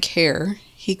human-like hair.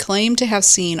 He claimed to have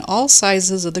seen all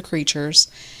sizes of the creatures,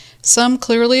 some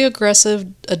clearly aggressive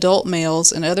adult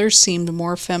males and others seemed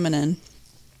more feminine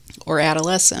or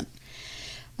adolescent.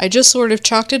 I just sort of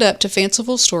chalked it up to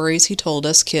fanciful stories he told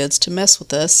us kids to mess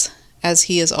with us, as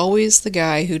he is always the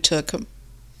guy who took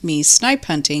me snipe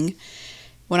hunting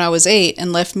when I was 8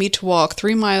 and left me to walk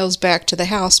 3 miles back to the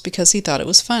house because he thought it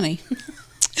was funny.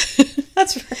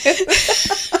 That's rude.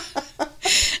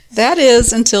 That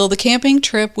is until the camping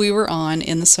trip we were on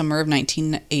in the summer of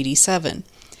 1987.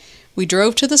 We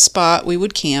drove to the spot we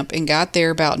would camp and got there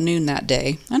about noon that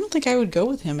day. I don't think I would go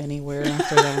with him anywhere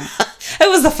after that. It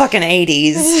was the fucking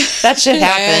 80s. That shit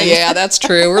happened. Yeah, that's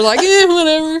true. We're like,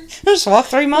 whatever. Just walk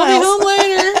 3 miles. I'll be home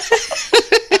later.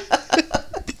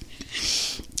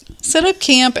 Set up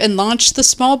camp and launched the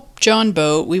small John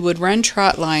boat we would run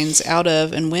trot lines out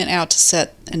of and went out to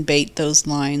set and bait those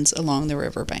lines along the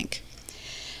riverbank.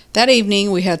 That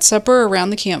evening, we had supper around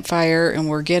the campfire and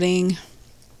were getting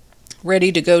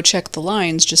ready to go check the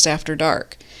lines just after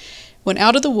dark. When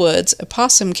out of the woods, a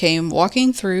possum came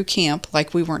walking through camp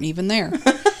like we weren't even there.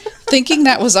 Thinking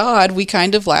that was odd, we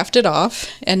kind of laughed it off,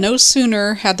 and no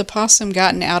sooner had the possum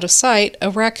gotten out of sight, a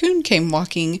raccoon came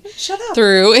walking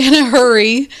through in a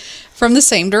hurry from the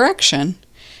same direction.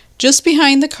 Just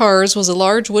behind the cars was a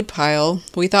large woodpile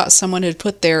we thought someone had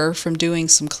put there from doing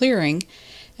some clearing,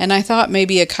 and I thought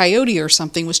maybe a coyote or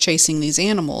something was chasing these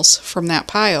animals from that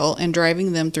pile and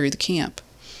driving them through the camp.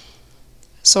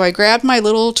 So I grabbed my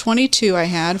little .22 I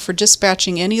had for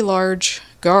dispatching any large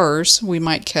gars we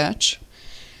might catch.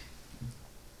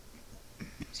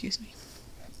 Excuse me.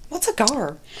 What's a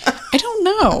gar? I don't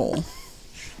know.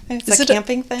 It's a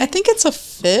camping thing? I think it's a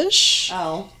fish.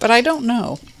 Oh. But I don't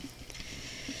know.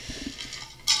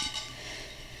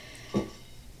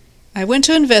 I went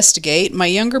to investigate, my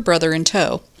younger brother in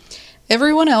tow.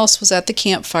 Everyone else was at the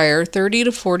campfire 30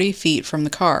 to 40 feet from the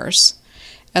cars.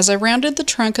 As I rounded the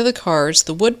trunk of the cars,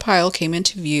 the wood pile came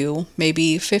into view,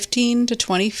 maybe 15 to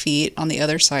 20 feet on the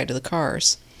other side of the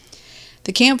cars.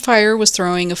 The campfire was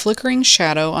throwing a flickering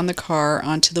shadow on the car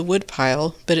onto the wood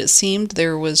pile, but it seemed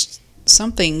there was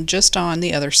something just on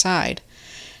the other side.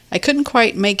 I couldn't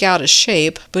quite make out its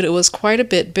shape, but it was quite a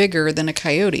bit bigger than a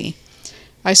coyote.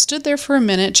 I stood there for a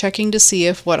minute, checking to see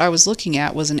if what I was looking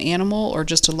at was an animal or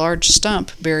just a large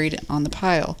stump buried on the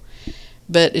pile.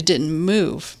 But it didn't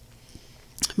move.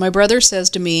 My brother says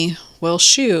to me, "Well,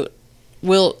 shoot,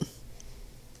 we'll..."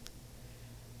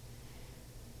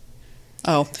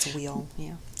 Oh. It's a wheel,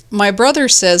 yeah. My brother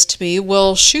says to me,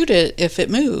 "Well, shoot it if it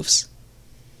moves."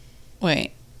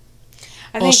 Wait.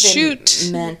 I Well, think shoot.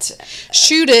 they meant...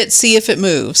 Shoot it, see if it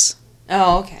moves.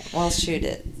 Oh, okay. Well, shoot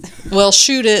it. Well,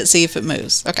 shoot it, see if it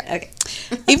moves. Okay. Okay.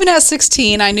 Even at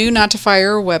 16, I knew not to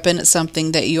fire a weapon at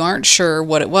something that you aren't sure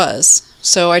what it was.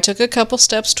 So I took a couple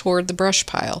steps toward the brush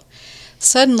pile.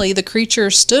 Suddenly, the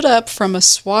creature stood up from a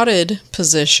squatted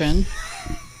position.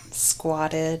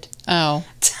 Squatted. Oh.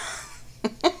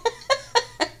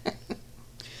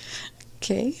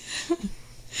 Okay.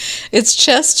 Its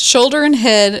chest, shoulder, and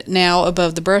head now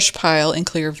above the brush pile in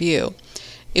clear view.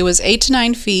 It was 8 to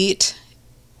 9 feet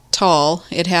tall.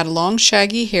 It had long,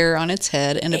 shaggy hair on its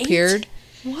head and appeared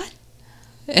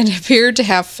to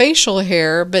have facial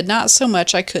hair, but not so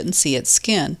much I couldn't see its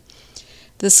skin.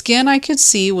 The skin I could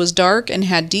see was dark and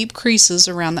had deep creases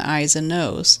around the eyes and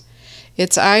nose.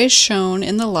 Its eyes shone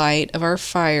in the light of our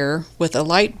fire with a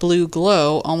light blue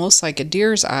glow, almost like a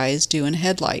deer's eyes do in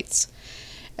headlights.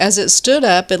 As it stood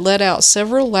up, it let out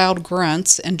several loud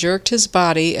grunts and jerked his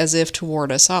body as if to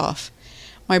ward us off.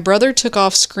 My brother took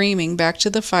off screaming back to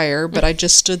the fire, but I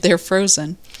just stood there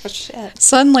frozen. Oh, shit.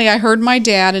 Suddenly, I heard my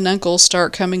dad and uncle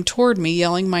start coming toward me,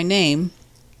 yelling my name,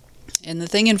 and the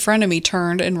thing in front of me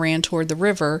turned and ran toward the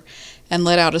river and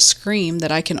let out a scream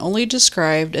that I can only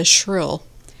describe as shrill.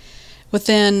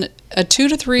 Within 2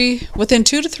 to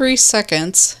 3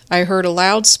 seconds, I heard a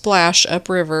loud splash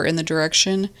upriver in the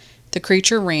direction the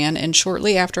creature ran, and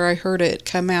shortly after I heard it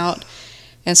come out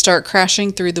and start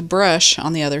crashing through the brush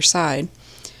on the other side.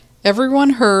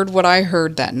 Everyone heard what I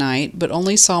heard that night, but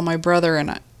only my brother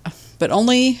and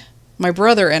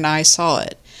I saw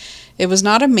it. It was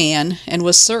not a man, and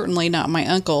was certainly not my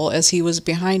uncle, as he was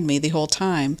behind me the whole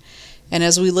time, and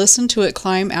as we listened to it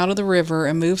climb out of the river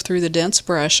and move through the dense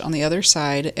brush on the other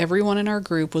side, everyone in our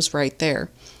group was right there.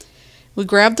 We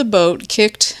grabbed the boat,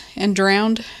 kicked and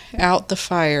drowned out the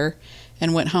fire,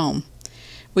 and went home.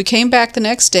 We came back the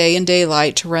next day in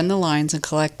daylight to run the lines and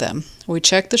collect them. We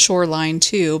checked the shoreline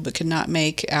too, but could not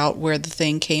make out where the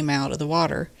thing came out of the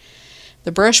water.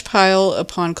 The brush pile,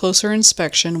 upon closer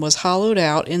inspection, was hollowed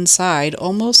out inside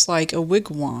almost like a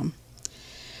wigwam.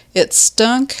 It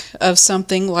stunk of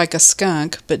something like a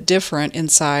skunk, but different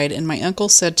inside, and my uncle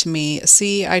said to me,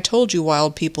 "See, I told you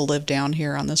wild people live down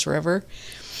here on this river."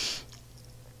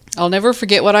 I'll never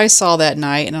forget what I saw that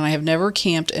night, and I have never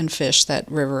camped and fished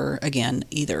that river again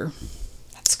either.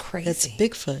 That's crazy. It's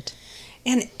Bigfoot.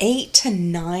 And 8 to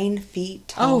 9 feet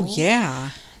tall. Oh,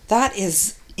 yeah. That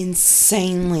is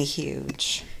insanely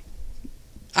huge.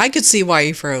 I could see why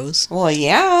you froze. Well,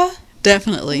 yeah.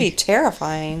 Definitely. It'd be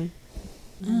terrifying.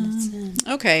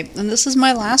 Okay, and this is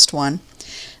my last one.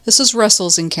 This is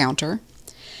Russell's encounter.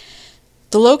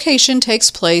 The location takes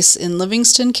place in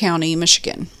Livingston County,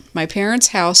 Michigan. My parents'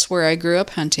 house where I grew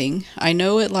up hunting. I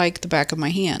know it like the back of my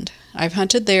hand. I've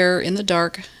hunted there in the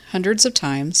dark hundreds of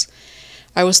times.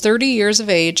 I was 30 years of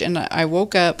age, and I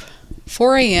woke up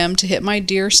 4 a.m. to hit my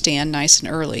deer stand nice and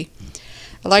early.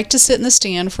 I like to sit in the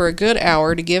stand for a good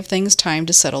hour to give things time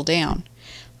to settle down.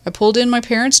 I pulled in my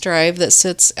parents' drive that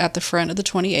sits at the front of the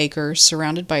 20 acres,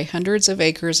 surrounded by hundreds of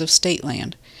acres of state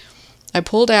land. I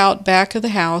pulled out back of the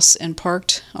house and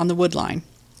parked on the wood line.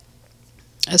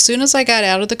 As soon as I got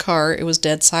out of the car, it was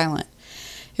dead silent.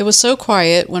 It was so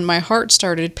quiet, when my heart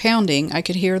started pounding, I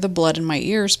could hear the blood in my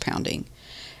ears pounding.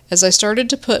 As I started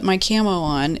to put my camo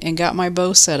on and got my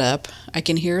bow set up, I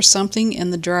can hear something in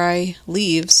the dry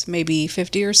leaves, maybe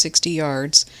 50 or 60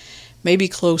 yards, maybe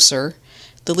closer.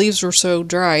 The leaves were so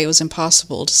dry it was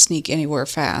impossible to sneak anywhere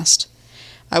fast.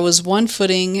 I was one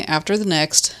footing after the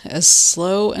next, as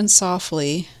slow and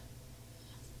softly.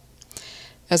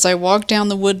 As I walked down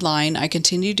the wood line, I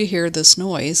continued to hear this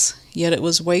noise, yet it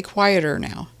was way quieter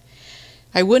now.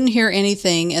 I wouldn't hear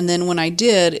anything, and then when I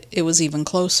did, it was even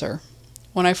closer.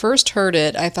 When I first heard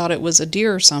it, I thought it was a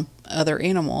deer or some other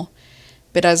animal,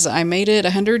 but as I made it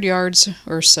 100 yards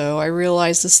or so, I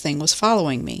realized this thing was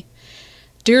following me.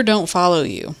 Deer don't follow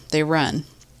you, they run.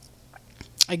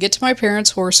 I get to my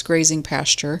parents' horse grazing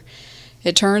pasture.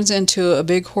 It turns into a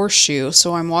big horseshoe,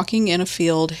 so I'm walking in a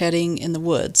field heading in the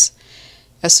woods.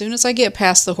 As soon as I get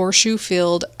past the horseshoe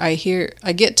field, I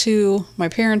get to my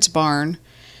parents' barn,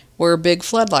 where a big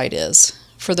floodlight is.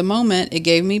 For the moment, it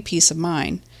gave me peace of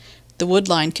mind. The wood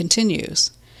line continues.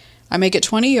 I make it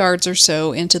 20 yards or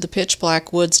so into the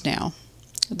pitch-black woods now.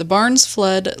 The barn's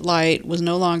floodlight was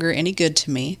no longer any good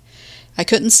to me. I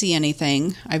couldn't see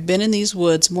anything. I've been in these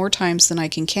woods more times than I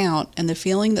can count, and the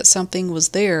feeling that something was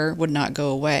there would not go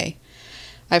away.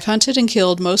 I've hunted and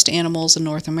killed most animals in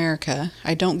North America.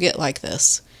 I don't get like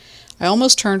this. I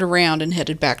almost turned around and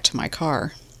headed back to my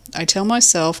car. I tell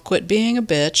myself, quit being a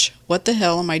bitch. What the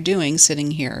hell am I doing sitting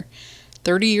here?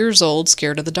 30 years old,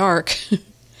 scared of the dark.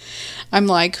 I'm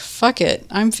like, fuck it.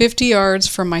 I'm 50 yards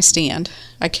from my stand.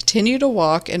 I continued to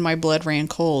walk and my blood ran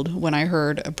cold when I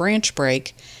heard a branch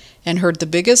break and heard the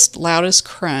biggest, loudest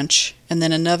crunch, and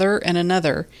then another and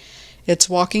another. It's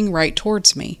walking right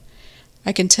towards me.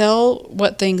 I can tell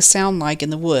what things sound like in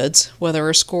the woods, whether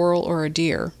a squirrel or a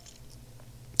deer.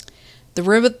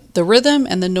 The rhythm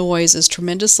and the noise is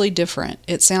tremendously different.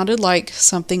 It sounded like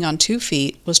something on 2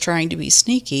 feet was trying to be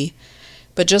sneaky,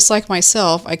 but just like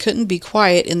myself, I couldn't be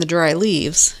quiet in the dry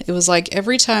leaves. It was like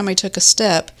every time I took a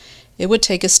step, it would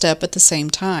take a step at the same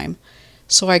time.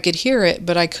 So I could hear it,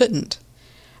 but I couldn't.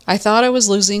 I thought I was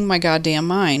losing my goddamn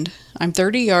mind. I'm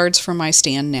 30 yards from my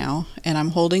stand now, and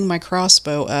I'm holding my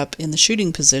crossbow up in the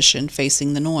shooting position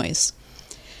facing the noise.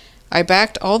 I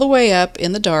backed all the way up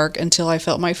in the dark until I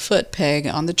felt my foot peg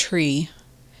on the tree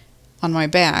on my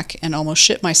back and almost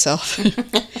shit myself.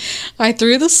 I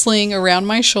threw the sling around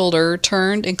my shoulder,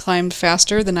 turned, and climbed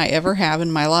faster than I ever have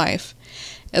in my life.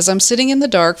 As I'm sitting in the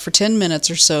dark for 10 minutes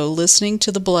or so, listening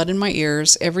to the blood in my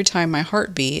ears every time my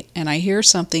heart beat, and I hear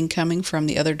something coming from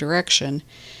the other direction,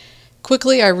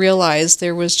 quickly I realized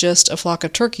there was just a flock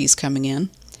of turkeys coming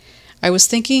in. I was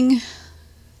thinking,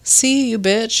 see, you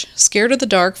bitch, scared of the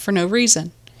dark for no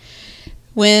reason.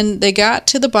 When they got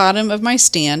to the bottom of my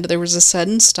stand, there was a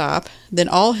sudden stop, then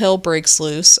all hell breaks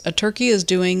loose. A turkey is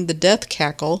doing the death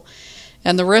cackle,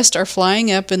 and the rest are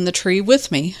flying up in the tree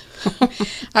with me.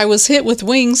 I was hit with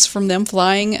wings from them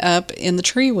flying up in the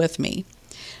tree with me.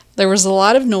 There was a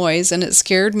lot of noise, and it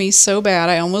scared me so bad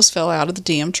I almost fell out of the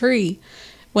damn tree.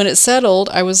 When it settled,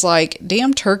 I was like,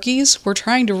 damn turkeys were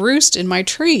trying to roost in my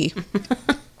tree.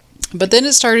 But then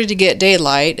it started to get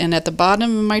daylight, and at the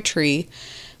bottom of my tree,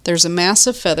 there's a mass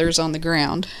of feathers on the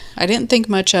ground. I didn't think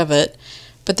much of it,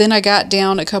 but then I got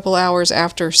down a couple hours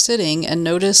after sitting and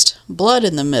noticed blood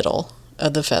in the middle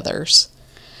of the feathers.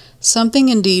 Something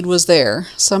indeed was there.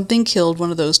 Something killed one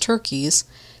of those turkeys,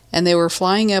 and they were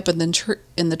flying up in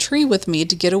the tree with me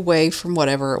to get away from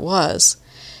whatever it was.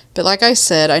 But like I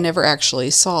said, I never actually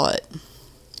saw it.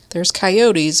 There's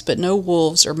coyotes, but no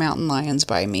wolves or mountain lions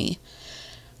by me.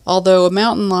 Although a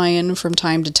mountain lion from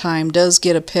time to time does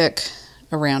get a pick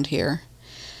around here.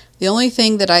 The only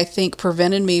thing that I think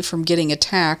prevented me from getting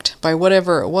attacked by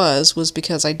whatever it was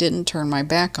because I didn't turn my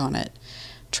back on it.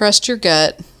 Trust your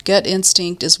gut. Gut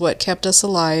instinct is what kept us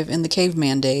alive in the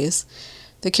caveman days.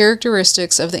 The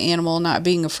characteristics of the animal not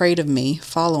being afraid of me,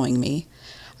 following me.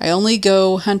 I only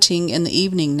go hunting in the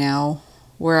evening now,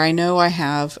 where I know I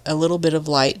have a little bit of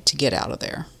light to get out of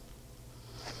there.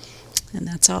 And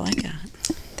that's all I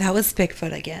got. That was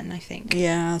Bigfoot again, I think.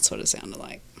 Yeah, that's what it sounded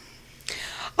like.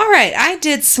 All right, I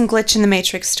did some Glitch in the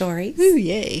Matrix stories. Ooh,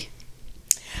 yay.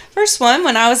 First one,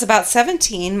 when I was about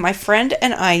 17, my friend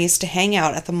and I used to hang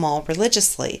out at the mall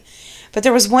religiously. But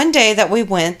there was one day that we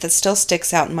went that still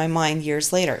sticks out in my mind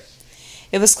years later.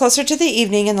 It was closer to the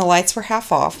evening and the lights were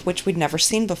half off, which we'd never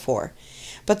seen before.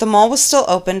 But the mall was still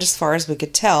open as far as we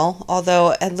could tell,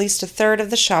 although at least a third of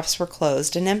the shops were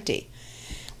closed and empty.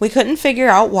 We couldn't figure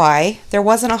out why. There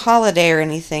wasn't a holiday or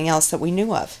anything else that we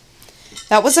knew of.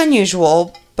 That was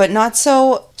unusual, but not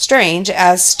so strange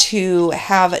as to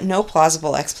have no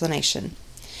plausible explanation.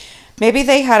 Maybe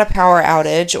they had a power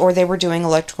outage or they were doing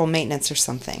electrical maintenance or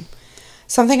something.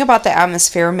 Something about the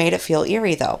atmosphere made it feel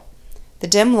eerie, though. The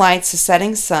dim lights, the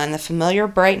setting sun, the familiar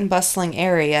bright and bustling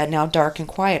area, now dark and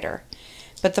quieter.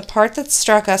 But the part that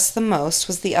struck us the most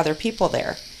was the other people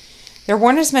there. There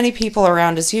weren't as many people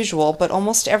around as usual, but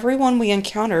almost everyone we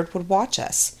encountered would watch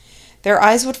us. Their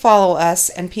eyes would follow us,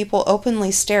 and people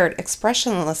openly stared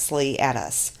expressionlessly at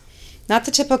us. Not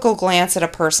the typical glance at a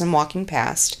person walking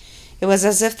past. It was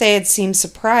as if they had seemed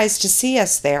surprised to see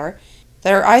us there.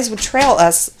 Their eyes would trail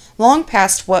us long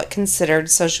past what considered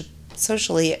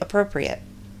socially appropriate.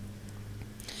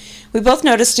 We both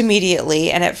noticed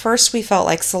immediately, and at first we felt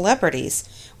like celebrities.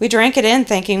 We drank it in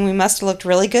thinking we must have looked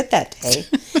really good that day.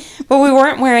 But we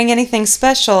weren't wearing anything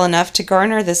special enough to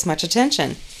garner this much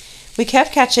attention. We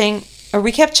kept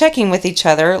checking with each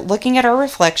other, looking at our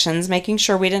reflections, making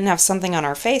sure we didn't have something on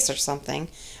our face or something,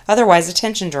 otherwise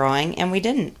attention drawing, and we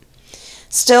didn't.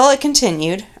 Still, it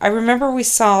continued. I remember we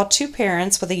saw two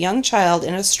parents with a young child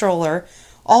in a stroller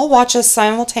all watch us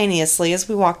simultaneously as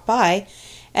we walked by,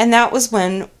 and that was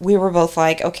when we were both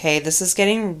like, okay, this is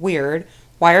getting weird.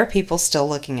 Why are people still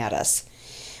looking at us?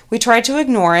 We tried to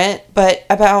ignore it, but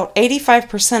about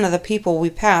 85% of the people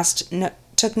we passed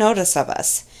took notice of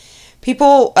us.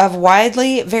 People of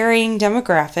widely varying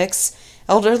demographics,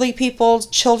 elderly people,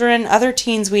 children, other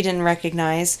teens we didn't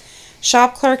recognize,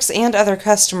 shop clerks and other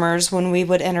customers when we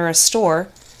would enter a store,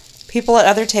 people at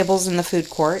other tables in the food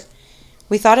court.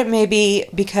 We thought it may be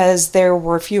because there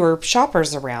were fewer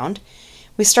shoppers around.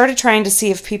 We started trying to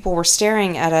see if people were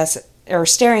staring at us or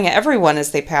staring at everyone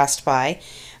as they passed by,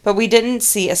 but we didn't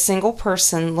see a single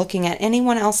person looking at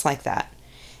anyone else like that.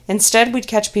 Instead, we'd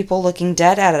catch people looking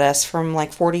dead at us from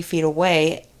like 40 feet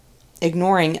away,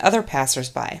 ignoring other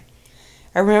passersby.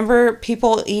 I remember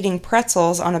people eating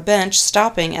pretzels on a bench,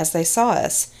 stopping as they saw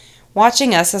us,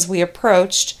 watching us as we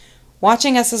approached,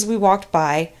 watching us as we walked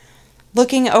by,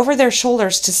 looking over their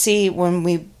shoulders to see when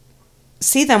we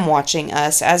see them watching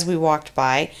us as we walked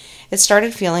by. It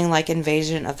started feeling like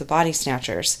Invasion of the Body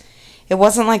Snatchers. It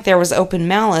wasn't like there was open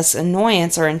malice,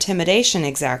 annoyance, or intimidation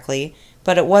exactly,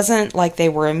 but it wasn't like they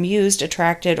were amused,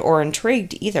 attracted, or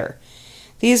intrigued either.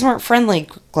 These weren't friendly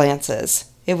glances.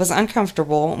 It was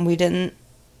uncomfortable, and we didn't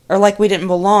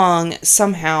belong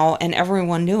somehow, and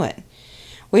everyone knew it.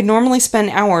 We'd normally spend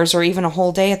hours or even a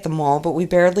whole day at the mall, but we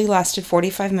barely lasted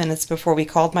 45 minutes before we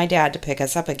called my dad to pick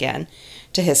us up again,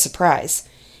 to his surprise.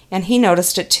 And he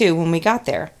noticed it too when we got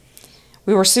there.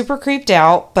 We were super creeped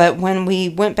out, but when we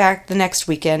went back the next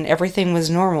weekend, everything was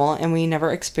normal, and we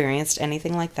never experienced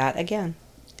anything like that again.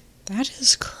 That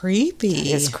is creepy. It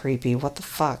is creepy. What the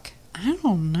fuck? I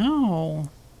don't know.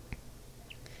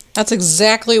 That's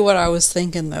exactly what I was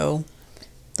thinking, though.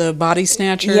 The Body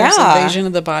Snatchers, Invasion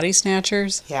of the Body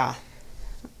Snatchers. Yeah.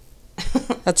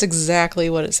 That's exactly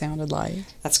what it sounded like.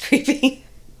 That's creepy.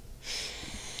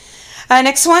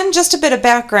 Next one, just a bit of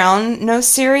background. No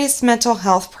serious mental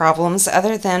health problems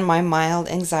other than my mild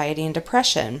anxiety and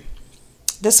depression.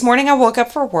 This morning I woke up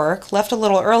for work, left a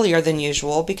little earlier than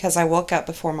usual because I woke up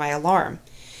before my alarm.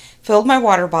 Filled my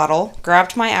water bottle,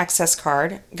 grabbed my access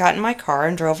card, got in my car,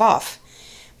 and drove off.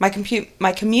 My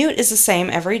commute is the same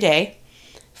every day.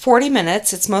 40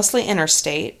 minutes, it's mostly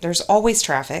interstate. There's always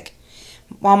traffic.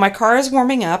 While my car is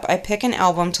warming up, I pick an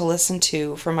album to listen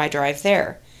to for my drive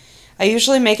there. I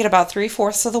usually make it about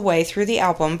 3/4 of the way through the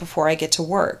album before I get to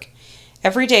work.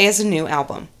 Every day is a new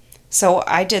album. So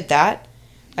I did that.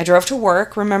 I drove to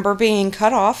work, remember being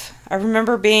cut off. I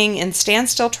remember being in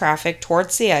standstill traffic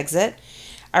towards the exit.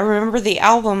 I remember the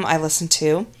album I listened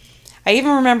to. I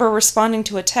even remember responding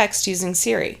to a text using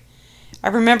Siri. I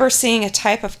remember seeing a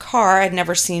type of car I'd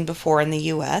never seen before in the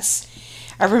U.S.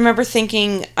 I remember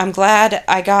thinking, I'm glad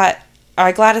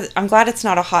it's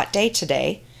not a hot day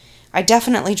today. I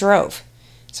definitely drove.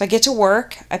 So I get to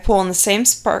work, I pull in the same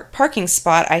parking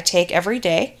spot I take every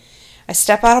day. I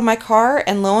step out of my car,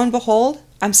 and lo and behold,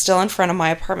 I'm still in front of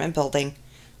my apartment building.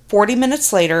 40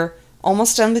 minutes later,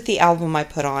 almost done with the album I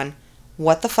put on.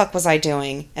 What the fuck was I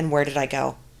doing, and where did I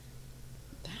go?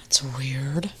 That's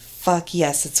weird. Fuck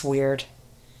yes, it's weird.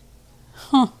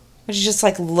 Huh. Would you just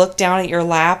look down at your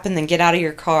lap and then get out of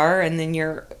your car and then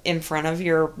you're in front of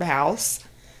your house?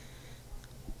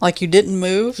 Like you didn't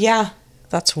move? Yeah.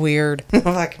 That's weird.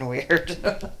 Fucking weird.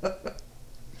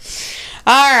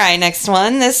 Alright, next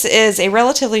one. This is a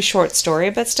relatively short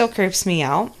story, but still creeps me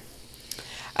out.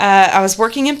 I was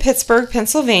working in Pittsburgh,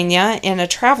 Pennsylvania in a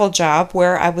travel job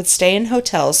where I would stay in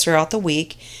hotels throughout the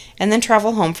week and then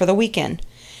travel home for the weekend.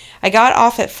 I got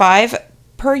off at 5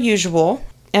 per usual,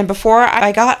 and before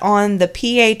I got on the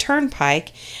PA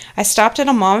Turnpike, I stopped at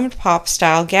a mom and pop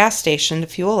style gas station to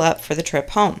fuel up for the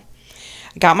trip home.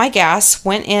 I got my gas,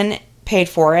 went in, paid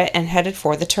for it, and headed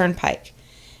for the Turnpike.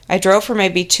 I drove for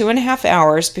maybe 2.5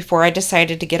 hours before I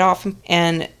decided to get off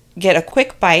and get a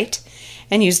quick bite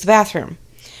and use the bathroom.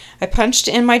 I punched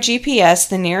in my GPS,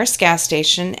 the nearest gas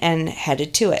station, and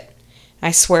headed to it. I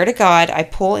swear to God, I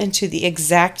pull into the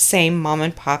exact same mom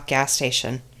and pop gas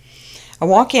station. I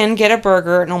walk in, get a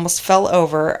burger, and almost fell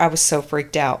over. I was so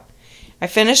freaked out. I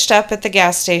finished up at the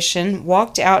gas station,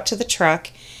 walked out to the truck,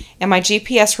 and my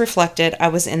GPS reflected I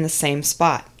was in the same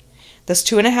spot. Those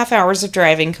 2.5 hours of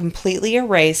driving completely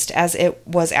erased as it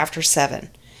was after 7.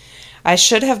 I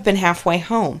should have been halfway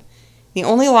home. The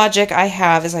only logic I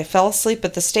have is I fell asleep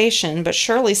at the station, but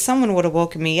surely someone would have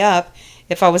woken me up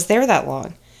if I was there that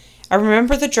long. I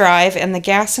remember the drive, and the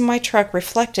gas in my truck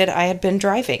reflected I had been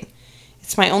driving.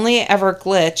 It's my only ever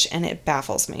glitch, and it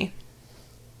baffles me.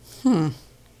 I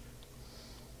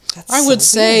would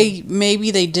say maybe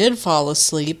they did fall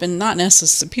asleep, and not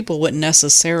people wouldn't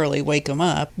necessarily wake them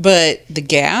up, but the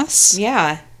gas?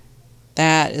 Yeah.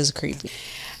 That is creepy.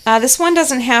 This one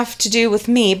doesn't have to do with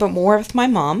me, but more with my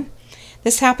mom.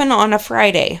 This happened on a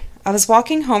Friday. I was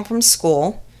walking home from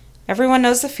school. Everyone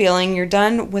knows the feeling. You're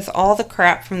done with all the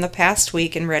crap from the past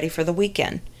week and ready for the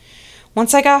weekend.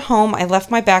 Once I got home, I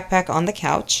left my backpack on the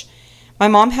couch. My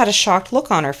mom had a shocked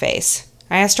look on her face.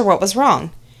 I asked her what was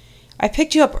wrong. I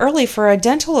picked you up early for a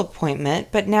dental appointment,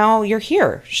 but now you're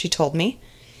here, she told me.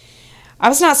 I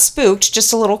was not spooked,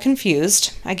 just a little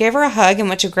confused. I gave her a hug and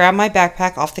went to grab my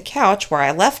backpack off the couch where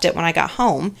I left it when I got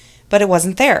home, but it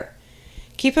wasn't there.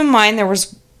 Keep in mind there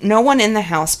was no one in the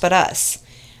house but us.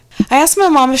 I asked my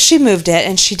mom if she moved it,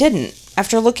 and she didn't.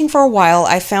 After looking for a while,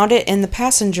 I found it in the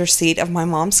passenger seat of my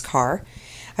mom's car.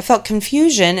 I felt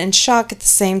confusion and shock at the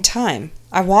same time.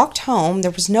 I walked home. There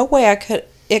was no way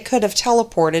it could have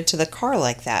teleported to the car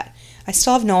like that. I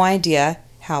still have no idea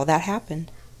how that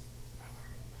happened.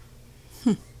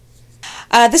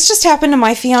 This just happened to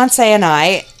my fiance, and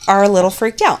I are a little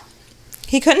freaked out.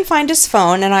 He couldn't find his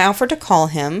phone, and I offered to call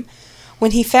him.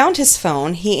 When he found his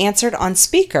phone, he answered on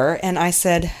speaker, and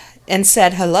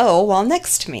said hello while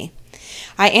next to me.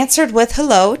 I answered with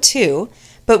hello too,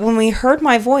 but when we heard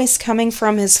my voice coming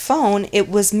from his phone, it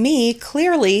was me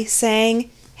clearly saying,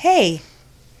 "Hey."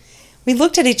 We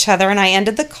looked at each other, and I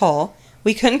ended the call.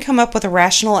 We couldn't come up with a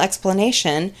rational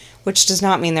explanation, which does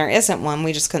not mean there isn't one,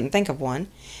 we just couldn't think of one.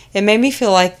 It made me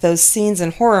feel like those scenes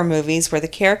in horror movies where the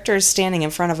character is standing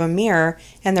in front of a mirror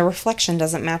and the reflection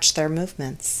doesn't match their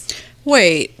movements.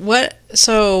 Wait, what?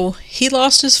 So he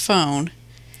lost his phone.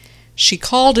 She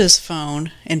called his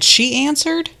phone, and she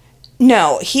answered?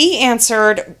 No, he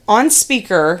answered on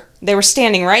speaker. They were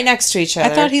standing right next to each other.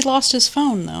 I thought he lost his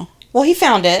phone, though. Well, he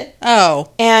found it.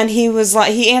 Oh. And he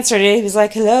answered it. He was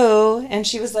like, hello. And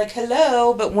she was like,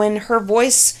 hello. But when her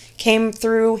voice came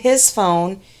through his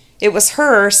phone, it was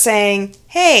her saying,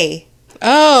 hey.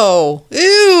 Oh.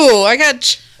 Ew.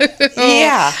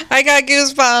 Yeah. I got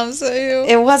goosebumps. Ew.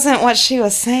 It wasn't what she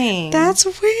was saying. That's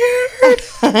weird.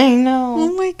 I know.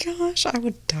 Oh my gosh. I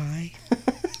would die.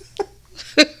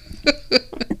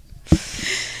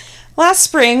 Last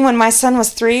spring, when my son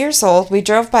was 3 years old, we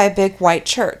drove by a big white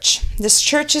church. This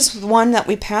church is one that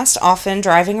we passed often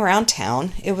driving around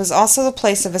town. It was also the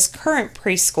place of his current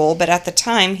preschool, but at the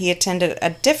time he attended a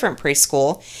different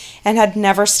preschool and had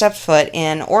never stepped foot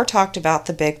in or talked about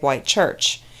the big white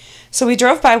church. So we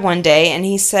drove by one day and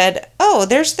he said, "Oh,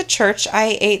 there's the church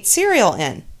I ate cereal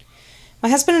in." My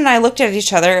husband and I looked at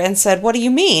each other and said, "What do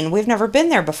you mean? We've never been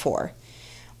there before."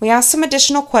 We asked some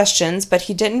additional questions, but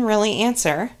he didn't really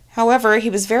answer. However, he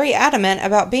was very adamant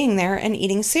about being there and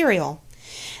eating cereal.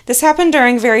 This happened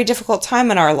during a very difficult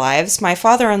time in our lives. My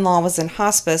father-in-law was in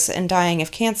hospice and dying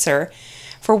of cancer.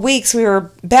 For weeks, we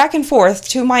were back and forth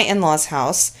to my in-laws'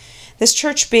 house, this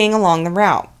church being along the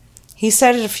route. He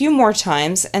said it a few more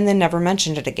times and then never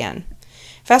mentioned it again.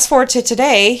 Fast forward to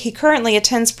today, he currently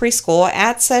attends preschool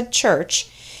at said church.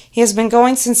 He has been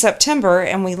going since September,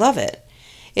 and we love it.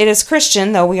 It is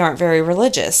Christian, though we aren't very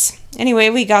religious. Anyway,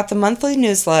 we got the monthly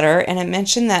newsletter, and it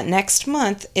mentioned that next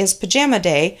month is Pajama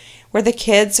Day, where the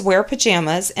kids wear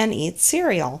pajamas and eat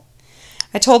cereal.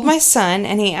 I told my son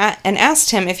and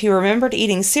asked him if he remembered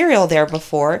eating cereal there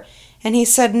before, and he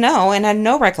said no and had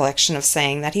no recollection of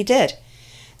saying that he did.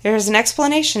 There is an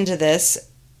explanation to this,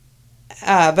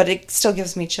 but it still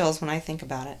gives me chills when I think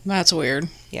about it. That's weird.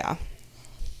 Yeah.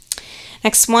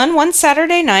 Next one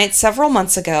Saturday night several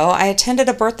months ago, I attended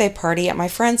a birthday party at my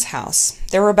friend's house.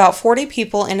 There were about 40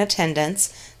 people in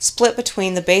attendance, split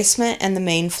between the basement and the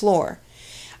main floor.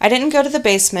 I didn't go to the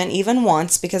basement even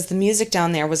once because the music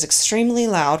down there was extremely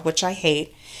loud, which I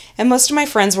hate, and most of my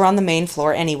friends were on the main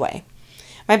floor anyway.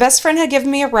 My best friend had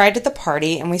given me a ride to the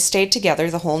party, and we stayed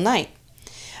together the whole night.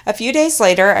 A few days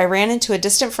later, I ran into a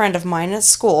distant friend of mine at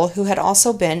school who had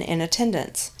also been in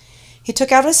attendance. He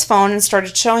took out his phone and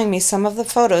started showing me some of the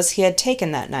photos he had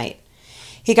taken that night.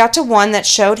 He got to one that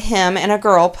showed him and a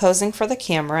girl posing for the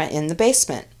camera in the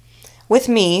basement, with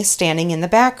me standing in the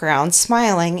background,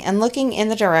 smiling and looking in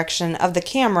the direction of the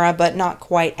camera but not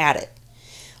quite at it.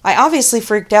 I obviously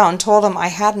freaked out and told him I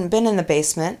hadn't been in the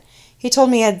basement. He told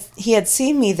me he had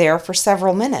seen me there for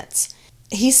several minutes.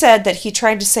 He said that he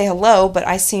tried to say hello, but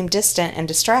I seemed distant and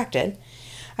distracted.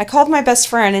 I called my best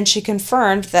friend, and she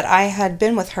confirmed that I had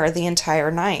been with her the entire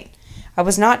night. I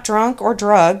was not drunk or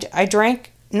drugged. I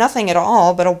drank nothing at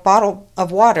all but a bottle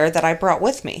of water that I brought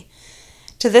with me.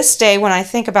 To this day, when I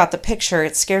think about the picture,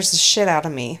 it scares the shit out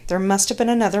of me. There must have been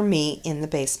another me in the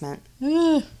basement.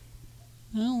 I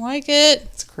don't like it.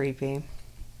 It's creepy.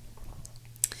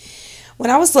 When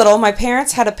I was little, my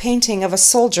parents had a painting of a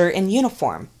soldier in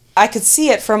uniform. I could see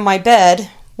it from my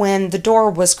bed when the door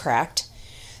was cracked.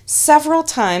 Several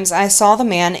times I saw the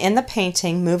man in the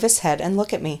painting move his head and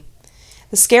look at me.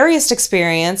 The scariest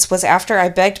experience was after I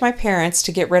begged my parents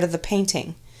to get rid of the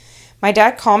painting. My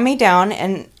dad calmed me down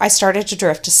and I started to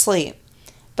drift to sleep.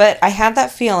 But I had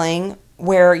that feeling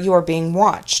where you are being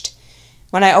watched.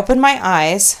 When I opened my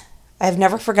eyes, I have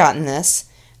never forgotten this,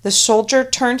 the soldier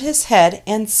turned his head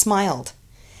and smiled.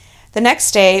 The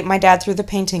next day, my dad threw the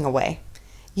painting away.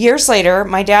 Years later,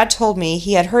 my dad told me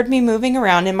he had heard me moving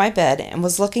around in my bed and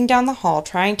was looking down the hall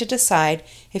trying to decide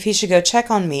if he should go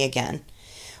check on me again.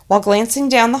 While glancing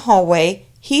down the hallway,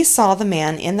 he saw the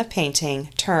man in the painting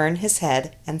turn his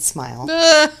head and smile.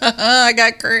 I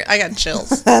got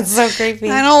chills. That's so creepy.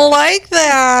 I don't like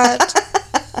that.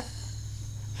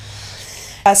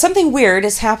 Something weird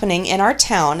is happening in our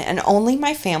town, and only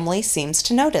my family seems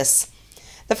to notice.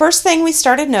 The first thing we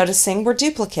started noticing were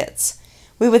duplicates.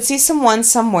 We would see someone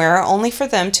somewhere only for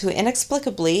them to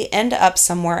inexplicably end up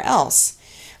somewhere else.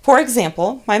 For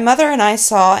example, my mother and I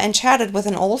saw and chatted with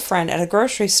an old friend at a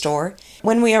grocery store.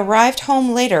 When we arrived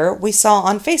home later, we saw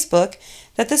on Facebook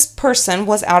that this person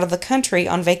was out of the country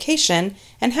on vacation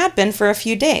and had been for a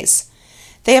few days.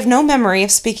 They have no memory of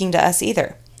speaking to us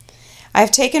either. I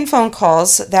have taken phone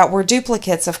calls that were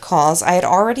duplicates of calls I had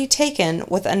already taken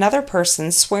with another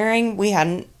person swearing we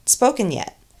hadn't spoken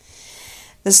yet.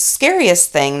 The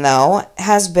scariest thing, though,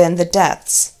 has been the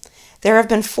deaths. There have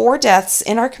been 4 deaths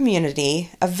in our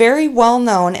community of very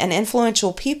well-known and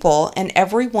influential people, and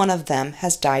every one of them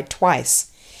has died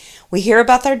twice. We hear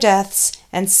about their deaths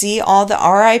and see all the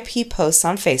RIP posts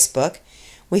on Facebook.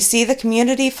 We see the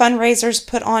community fundraisers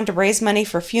put on to raise money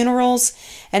for funerals,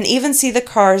 and even see the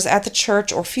cars at the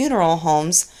church or funeral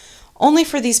homes, only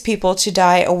for these people to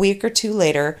die a week or 2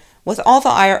 later, with all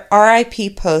the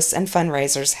RIP posts and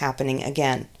fundraisers happening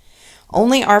again.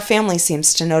 Only our family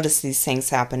seems to notice these things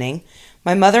happening,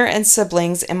 my mother and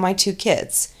siblings and my 2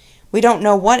 kids. We don't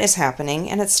know what is happening,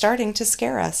 and it's starting to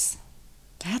scare us.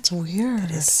 That's weird.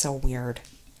 It is so weird.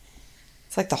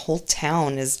 It's like the whole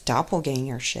town is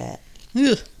doppelganger shit.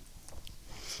 Ugh.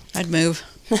 I'd move.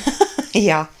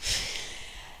 Yeah.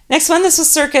 Next one, this was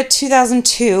circa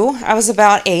 2002. I was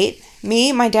about 8.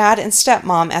 Me, my dad, and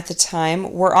stepmom at the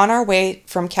time were on our way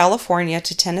from California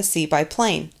to Tennessee by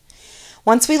plane.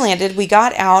 Once we landed, we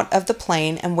got out of the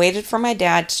plane and waited for my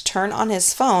dad to turn on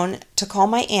his phone to call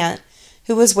my aunt,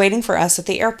 who was waiting for us at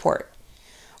the airport.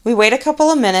 We wait a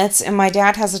couple of minutes, and my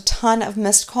dad has a ton of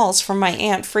missed calls from my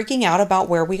aunt freaking out about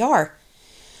where we are.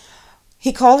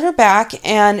 He called her back,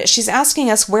 and she's asking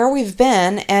us where we've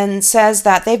been and says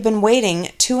that they've been waiting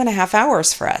 2.5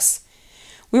 hours for us.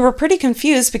 We were pretty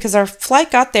confused because our flight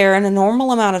got there in a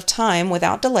normal amount of time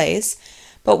without delays,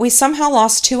 but we somehow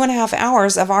lost 2.5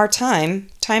 hours of our time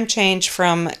change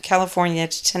from California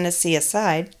to Tennessee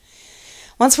aside.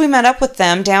 Once we met up with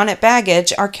them down at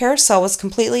baggage, our carousel was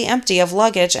completely empty of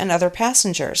luggage and other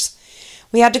passengers.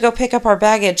 We had to go pick up our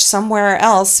baggage somewhere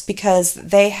else because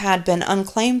they had been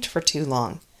unclaimed for too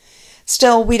long.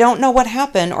 Still, we don't know what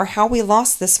happened or how we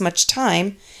lost this much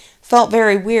time. Felt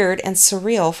very weird and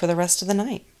surreal for the rest of the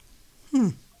night.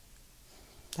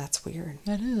 That's weird.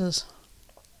 That is.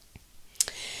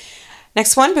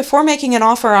 Next one, before making an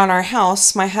offer on our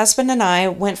house, my husband and I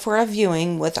went for a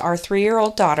viewing with our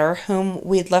 3-year-old daughter, whom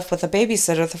we'd left with a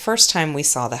babysitter the first time we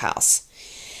saw the house.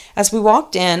 As we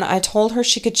walked in, I told her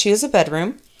she could choose a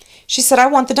bedroom. She said, "I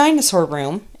want the dinosaur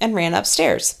room," and ran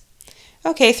upstairs.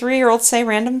 Okay, 3-year-olds say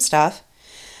random stuff.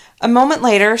 A moment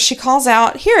later, she calls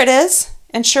out, "Here it is!"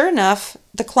 And sure enough,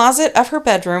 the closet of her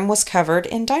bedroom was covered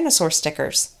in dinosaur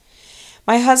stickers.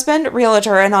 My husband,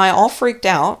 realtor, and I all freaked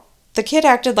out. The kid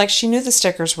acted like she knew the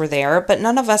stickers were there, but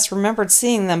none of us remembered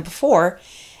seeing them before,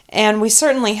 and we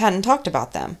certainly hadn't talked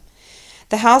about them.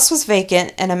 The house was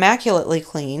vacant and immaculately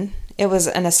clean. It was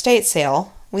an estate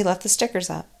sale. We left the stickers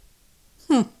up.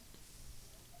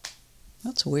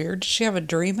 That's weird. Did she have a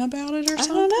dream about it or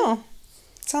something? I don't know.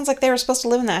 Sounds like they were supposed to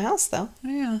live in that house, though.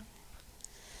 Yeah.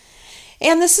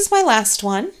 And this is my last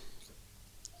one.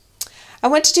 I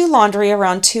went to do laundry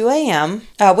around 2 a.m.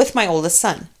 With my oldest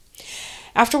son.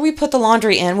 After we put the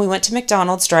laundry in, we went to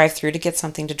McDonald's drive-thru to get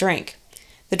something to drink.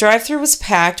 The drive-thru was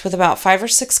packed with about 5 or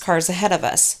 6 cars ahead of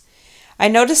us. I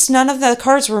noticed none of the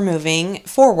cars were moving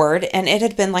forward, and it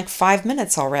had been like 5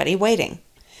 minutes already waiting.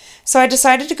 So I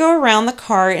decided to go around the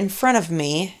car in front of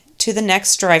me to the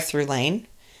next drive-thru lane.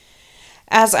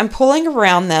 As I'm pulling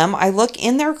around them, I look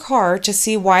in their car to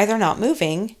see why they're not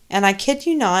moving, and I kid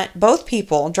you not, both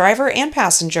people, driver and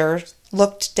passenger,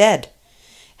 looked dead.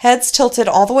 Heads tilted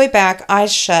all the way back,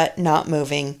 eyes shut, not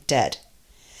moving, dead.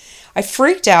 I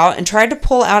freaked out and tried to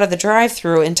pull out of the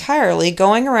drive-thru entirely,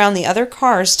 going around the other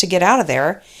cars to get out of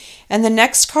there, and the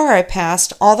next car I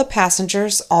passed, all the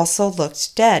passengers also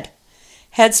looked dead.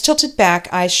 Heads tilted back,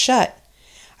 eyes shut.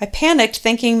 I panicked,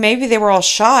 thinking maybe they were all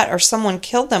shot or someone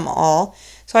killed them all,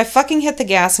 So I fucking hit the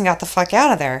gas and got the fuck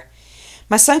out of there.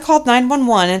 My son called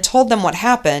 911 and told them what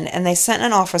happened, and they sent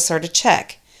an officer to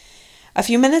check. A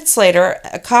few minutes later,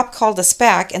 a cop called us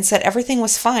back and said everything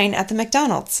was fine at the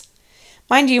McDonald's.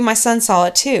 Mind you, my son saw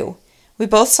it too. We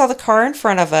both saw the car in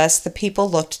front of us. The people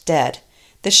looked dead.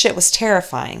 This shit was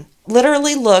terrifying.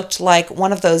 Literally looked like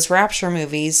one of those rapture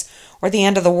movies or the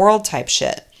end of the world type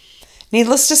shit.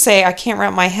 Needless to say, I can't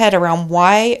wrap my head around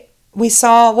why we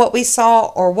saw what we saw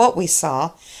or what we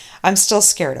saw. I'm still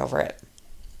scared over it.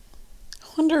 I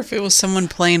wonder if it was someone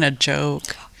playing a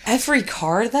joke. Every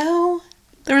car, though?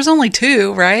 There was only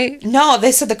 2, right? No,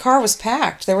 they said the car was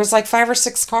packed. There was like 5 or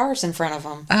 6 cars in front of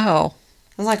them. Oh.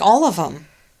 It was like all of them.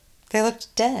 They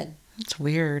looked dead. That's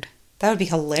weird. That would be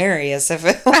hilarious if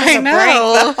it was I a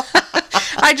know. prank.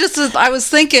 I was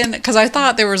thinking, because I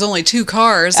thought there was only 2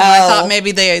 cars, and I thought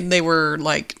maybe they were,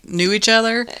 like, knew each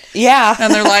other. Yeah.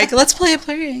 And they're like, let's play a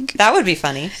prank. That would be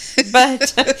funny.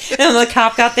 But and the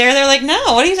cop got there, they're like, no,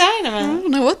 what are you talking I about?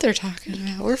 don't know what they're talking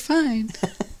about. We're fine.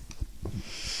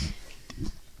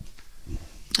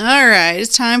 All right,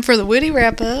 it's time for the witty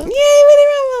wrap-up. Yay, Winnie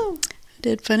Rambo! I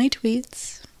did funny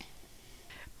tweets.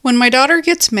 When my daughter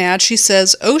gets mad, she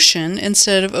says ocean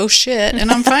instead of oh shit, and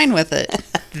I'm fine with it.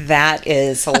 That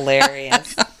is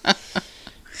hilarious.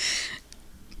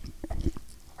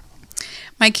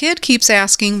 My kid keeps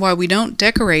asking why we don't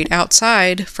decorate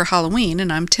outside for Halloween,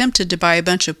 and I'm tempted to buy a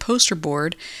bunch of poster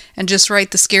board and just write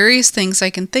the scariest things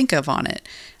I can think of on it.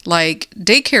 Like,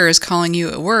 daycare is calling you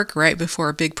at work right before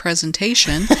a big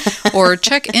presentation, or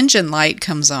check engine light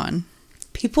comes on.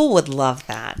 People would love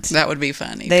that. That would be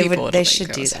funny. They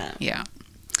should do that. Yeah.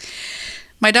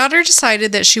 My daughter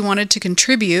decided that she wanted to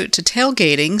contribute to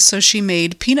tailgating, so she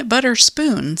made peanut butter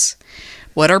spoons.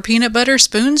 What are peanut butter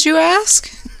spoons, you ask?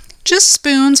 Just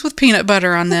spoons with peanut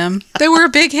butter on them. They were a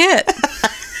big hit.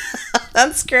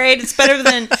 That's great. It's better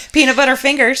than peanut butter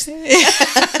fingers.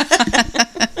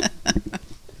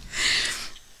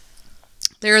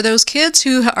 There are those kids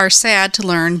who are sad to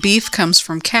learn beef comes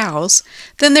from cows.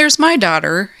 Then there's my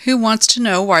daughter who wants to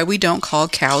know why we don't call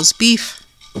cows beef.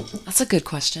 That's a good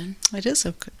question. It is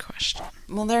a good question.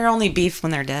 Well, they're only beef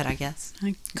when they're dead, I guess.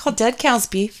 Call dead cows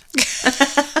beef.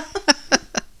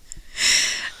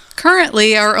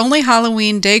 Currently, our only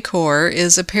Halloween decor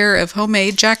is a pair of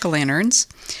homemade jack-o'-lanterns.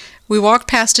 We walked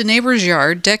past a neighbor's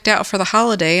yard decked out for the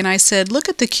holiday, and I said, "Look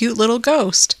at the cute little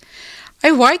ghost." "I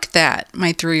like that,"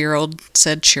 my 3-year-old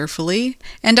said cheerfully,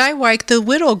 "and I like the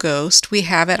little ghost we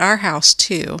have at our house,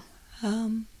 too."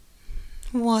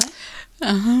 What?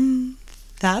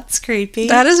 That's creepy.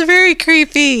 That is very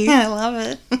creepy. I love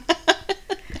it.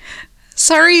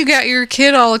 Sorry you got your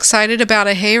kid all excited about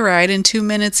a hayride, and 2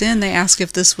 minutes in they ask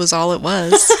if this was all it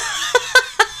was.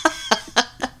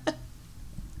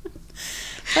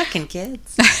 Fucking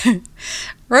kids.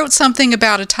 Wrote something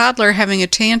about a toddler having a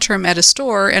tantrum at a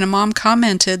store, and a mom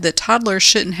commented that toddlers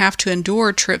shouldn't have to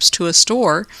endure trips to a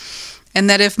store, and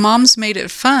that if moms made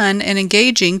it fun and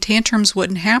engaging, tantrums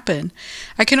wouldn't happen.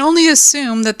 I can only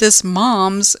assume that this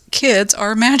mom's kids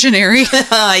are imaginary.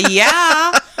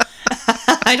 Yeah.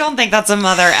 I don't think that's a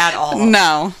mother at all.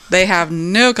 No, they have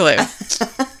no clue.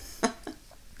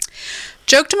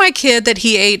 Joked to my kid that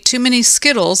he ate too many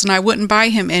Skittles and I wouldn't buy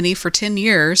him any for 10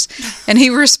 years. And he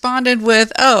responded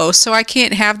with, "Oh, so I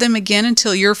can't have them again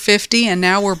until you're 50 and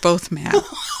now we're both mad."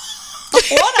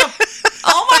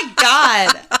 Oh my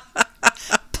God.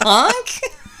 Punk?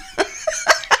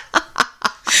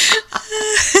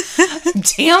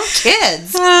 Damn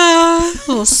kids.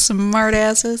 Little smart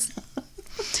asses.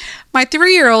 My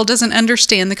 3-year-old doesn't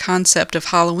understand the concept of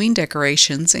Halloween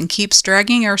decorations and keeps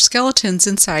dragging our skeletons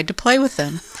inside to play with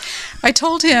them. I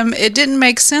told him it didn't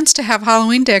make sense to have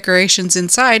Halloween decorations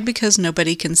inside because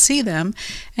nobody can see them,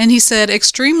 and he said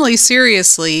extremely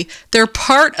seriously, "They're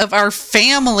part of our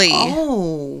family."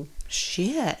 Oh,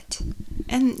 shit.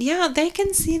 And yeah, they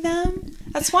can see them.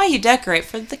 That's why you decorate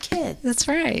for the kids. That's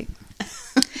right.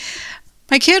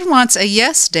 My kid wants a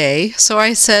yes day, so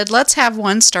I said, "Let's have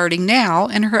one starting now,"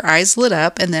 and her eyes lit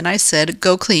up, and then I said,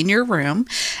 "Go clean your room,"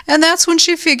 and that's when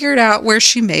she figured out where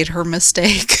she made her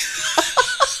mistake.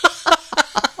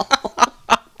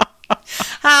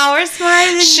 Oh, we're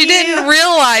smarter than She you. didn't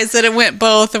realize that it went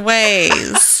both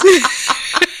ways.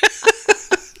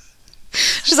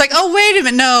 She's like, "Oh, wait a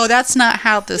minute, no, that's not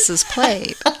how this is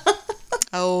played."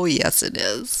 Oh, yes, it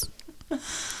is.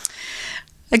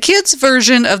 A kid's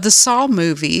version of the Saw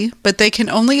movie, but they can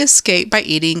only escape by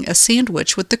eating a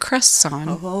sandwich with the crusts on.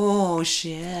 Oh,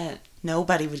 shit.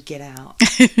 Nobody would get out.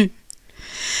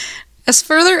 As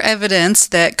further evidence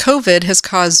that COVID has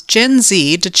caused Gen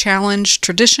Z to challenge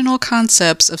traditional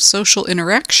concepts of social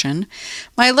interaction,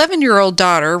 my 11-year-old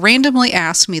daughter randomly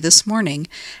asked me this morning,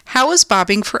 how is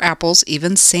bobbing for apples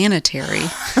even sanitary?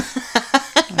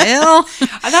 Well,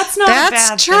 that's not a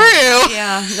bad true. Thing.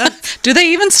 Yeah. Do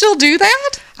they even still do that?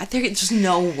 I think it's just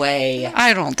no way.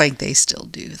 I don't think they still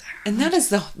do that. And that is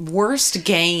the worst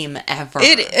game ever.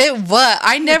 It was.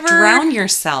 I never drown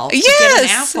yourself. Yes, to get an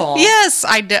apple. Yes,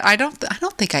 I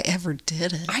don't think I ever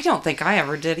did it. I don't think I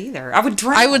ever did either. I would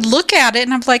drown. I would look at it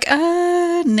and I'm like,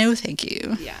 no, thank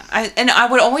you. Yeah, I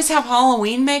would always have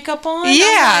Halloween makeup on.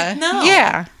 Yeah, like, no.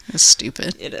 Yeah, it's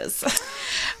stupid. It is.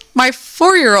 My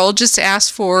 4-year-old just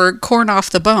asked for corn off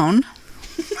the bone.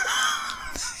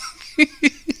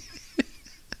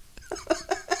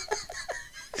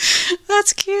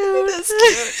 That's cute.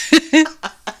 That's cute.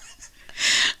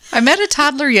 I met a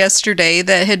toddler yesterday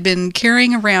that had been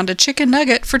carrying around a chicken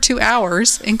nugget for 2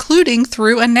 hours, including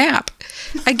through a nap.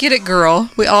 I get it,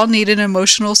 girl. We all need an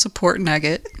emotional support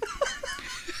nugget.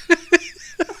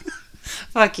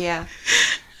 Fuck yeah.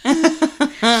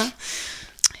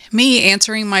 Me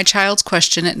answering my child's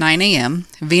question at 9 a.m.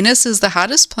 Venus is the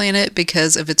hottest planet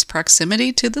because of its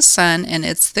proximity to the sun and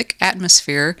its thick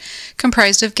atmosphere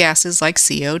comprised of gases like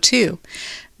CO2.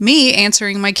 Me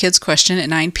answering my kid's question at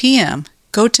 9 p.m.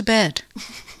 Go to bed.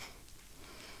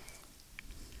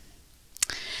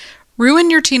 Ruin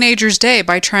your teenager's day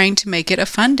by trying to make it a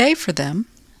fun day for them.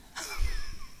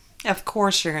 Of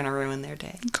course you're going to ruin their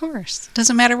day. Of course.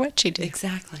 Doesn't matter what you do.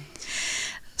 Exactly.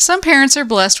 Some parents are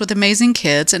blessed with amazing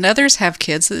kids, and others have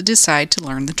kids that decide to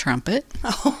learn the trumpet.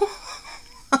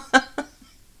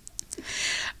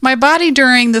 My body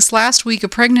during this last week of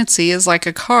pregnancy is like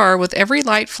a car with every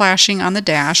light flashing on the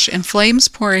dash and flames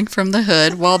pouring from the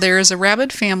hood while there is a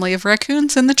rabid family of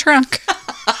raccoons in the trunk.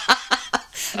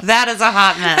 That is a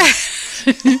hot mess.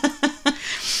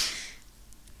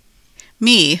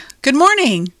 Me. Good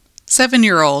morning.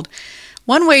 7-year-old.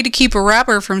 One way to keep a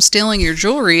robber from stealing your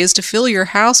jewelry is to fill your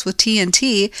house with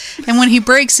TNT, and when he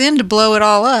breaks in to blow it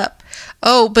all up.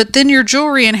 Oh, but then your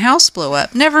jewelry and house blow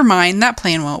up. Never mind, that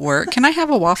plan won't work. Can I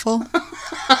have a waffle?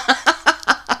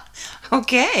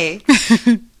 Okay.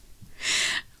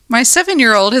 My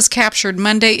 7-year-old has captured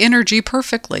Monday energy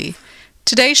perfectly.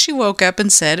 Today she woke up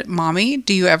and said, Mommy,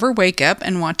 do you ever wake up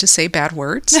and want to say bad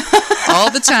words?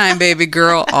 All the time, baby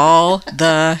girl, all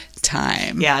the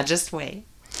time. Yeah, just wait.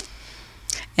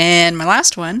 And my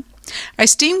last one, I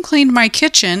steam cleaned my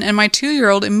kitchen and my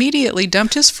 2-year-old immediately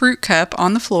dumped his fruit cup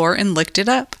on the floor and licked it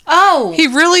up. Oh! He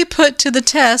really put to the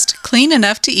test clean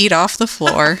enough to eat off the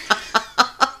floor.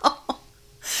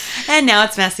 And now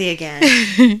it's messy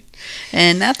again.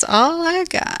 And that's all I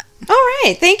got. All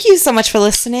right. Thank you so much for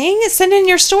listening. Send in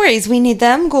your stories. We need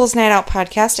them.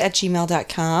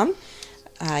 ghouls.nightoutpodcast@gmail.com.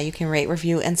 You can rate,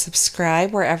 review, and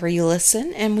subscribe wherever you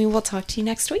listen, and we will talk to you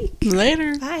next week.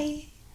 Later. Bye.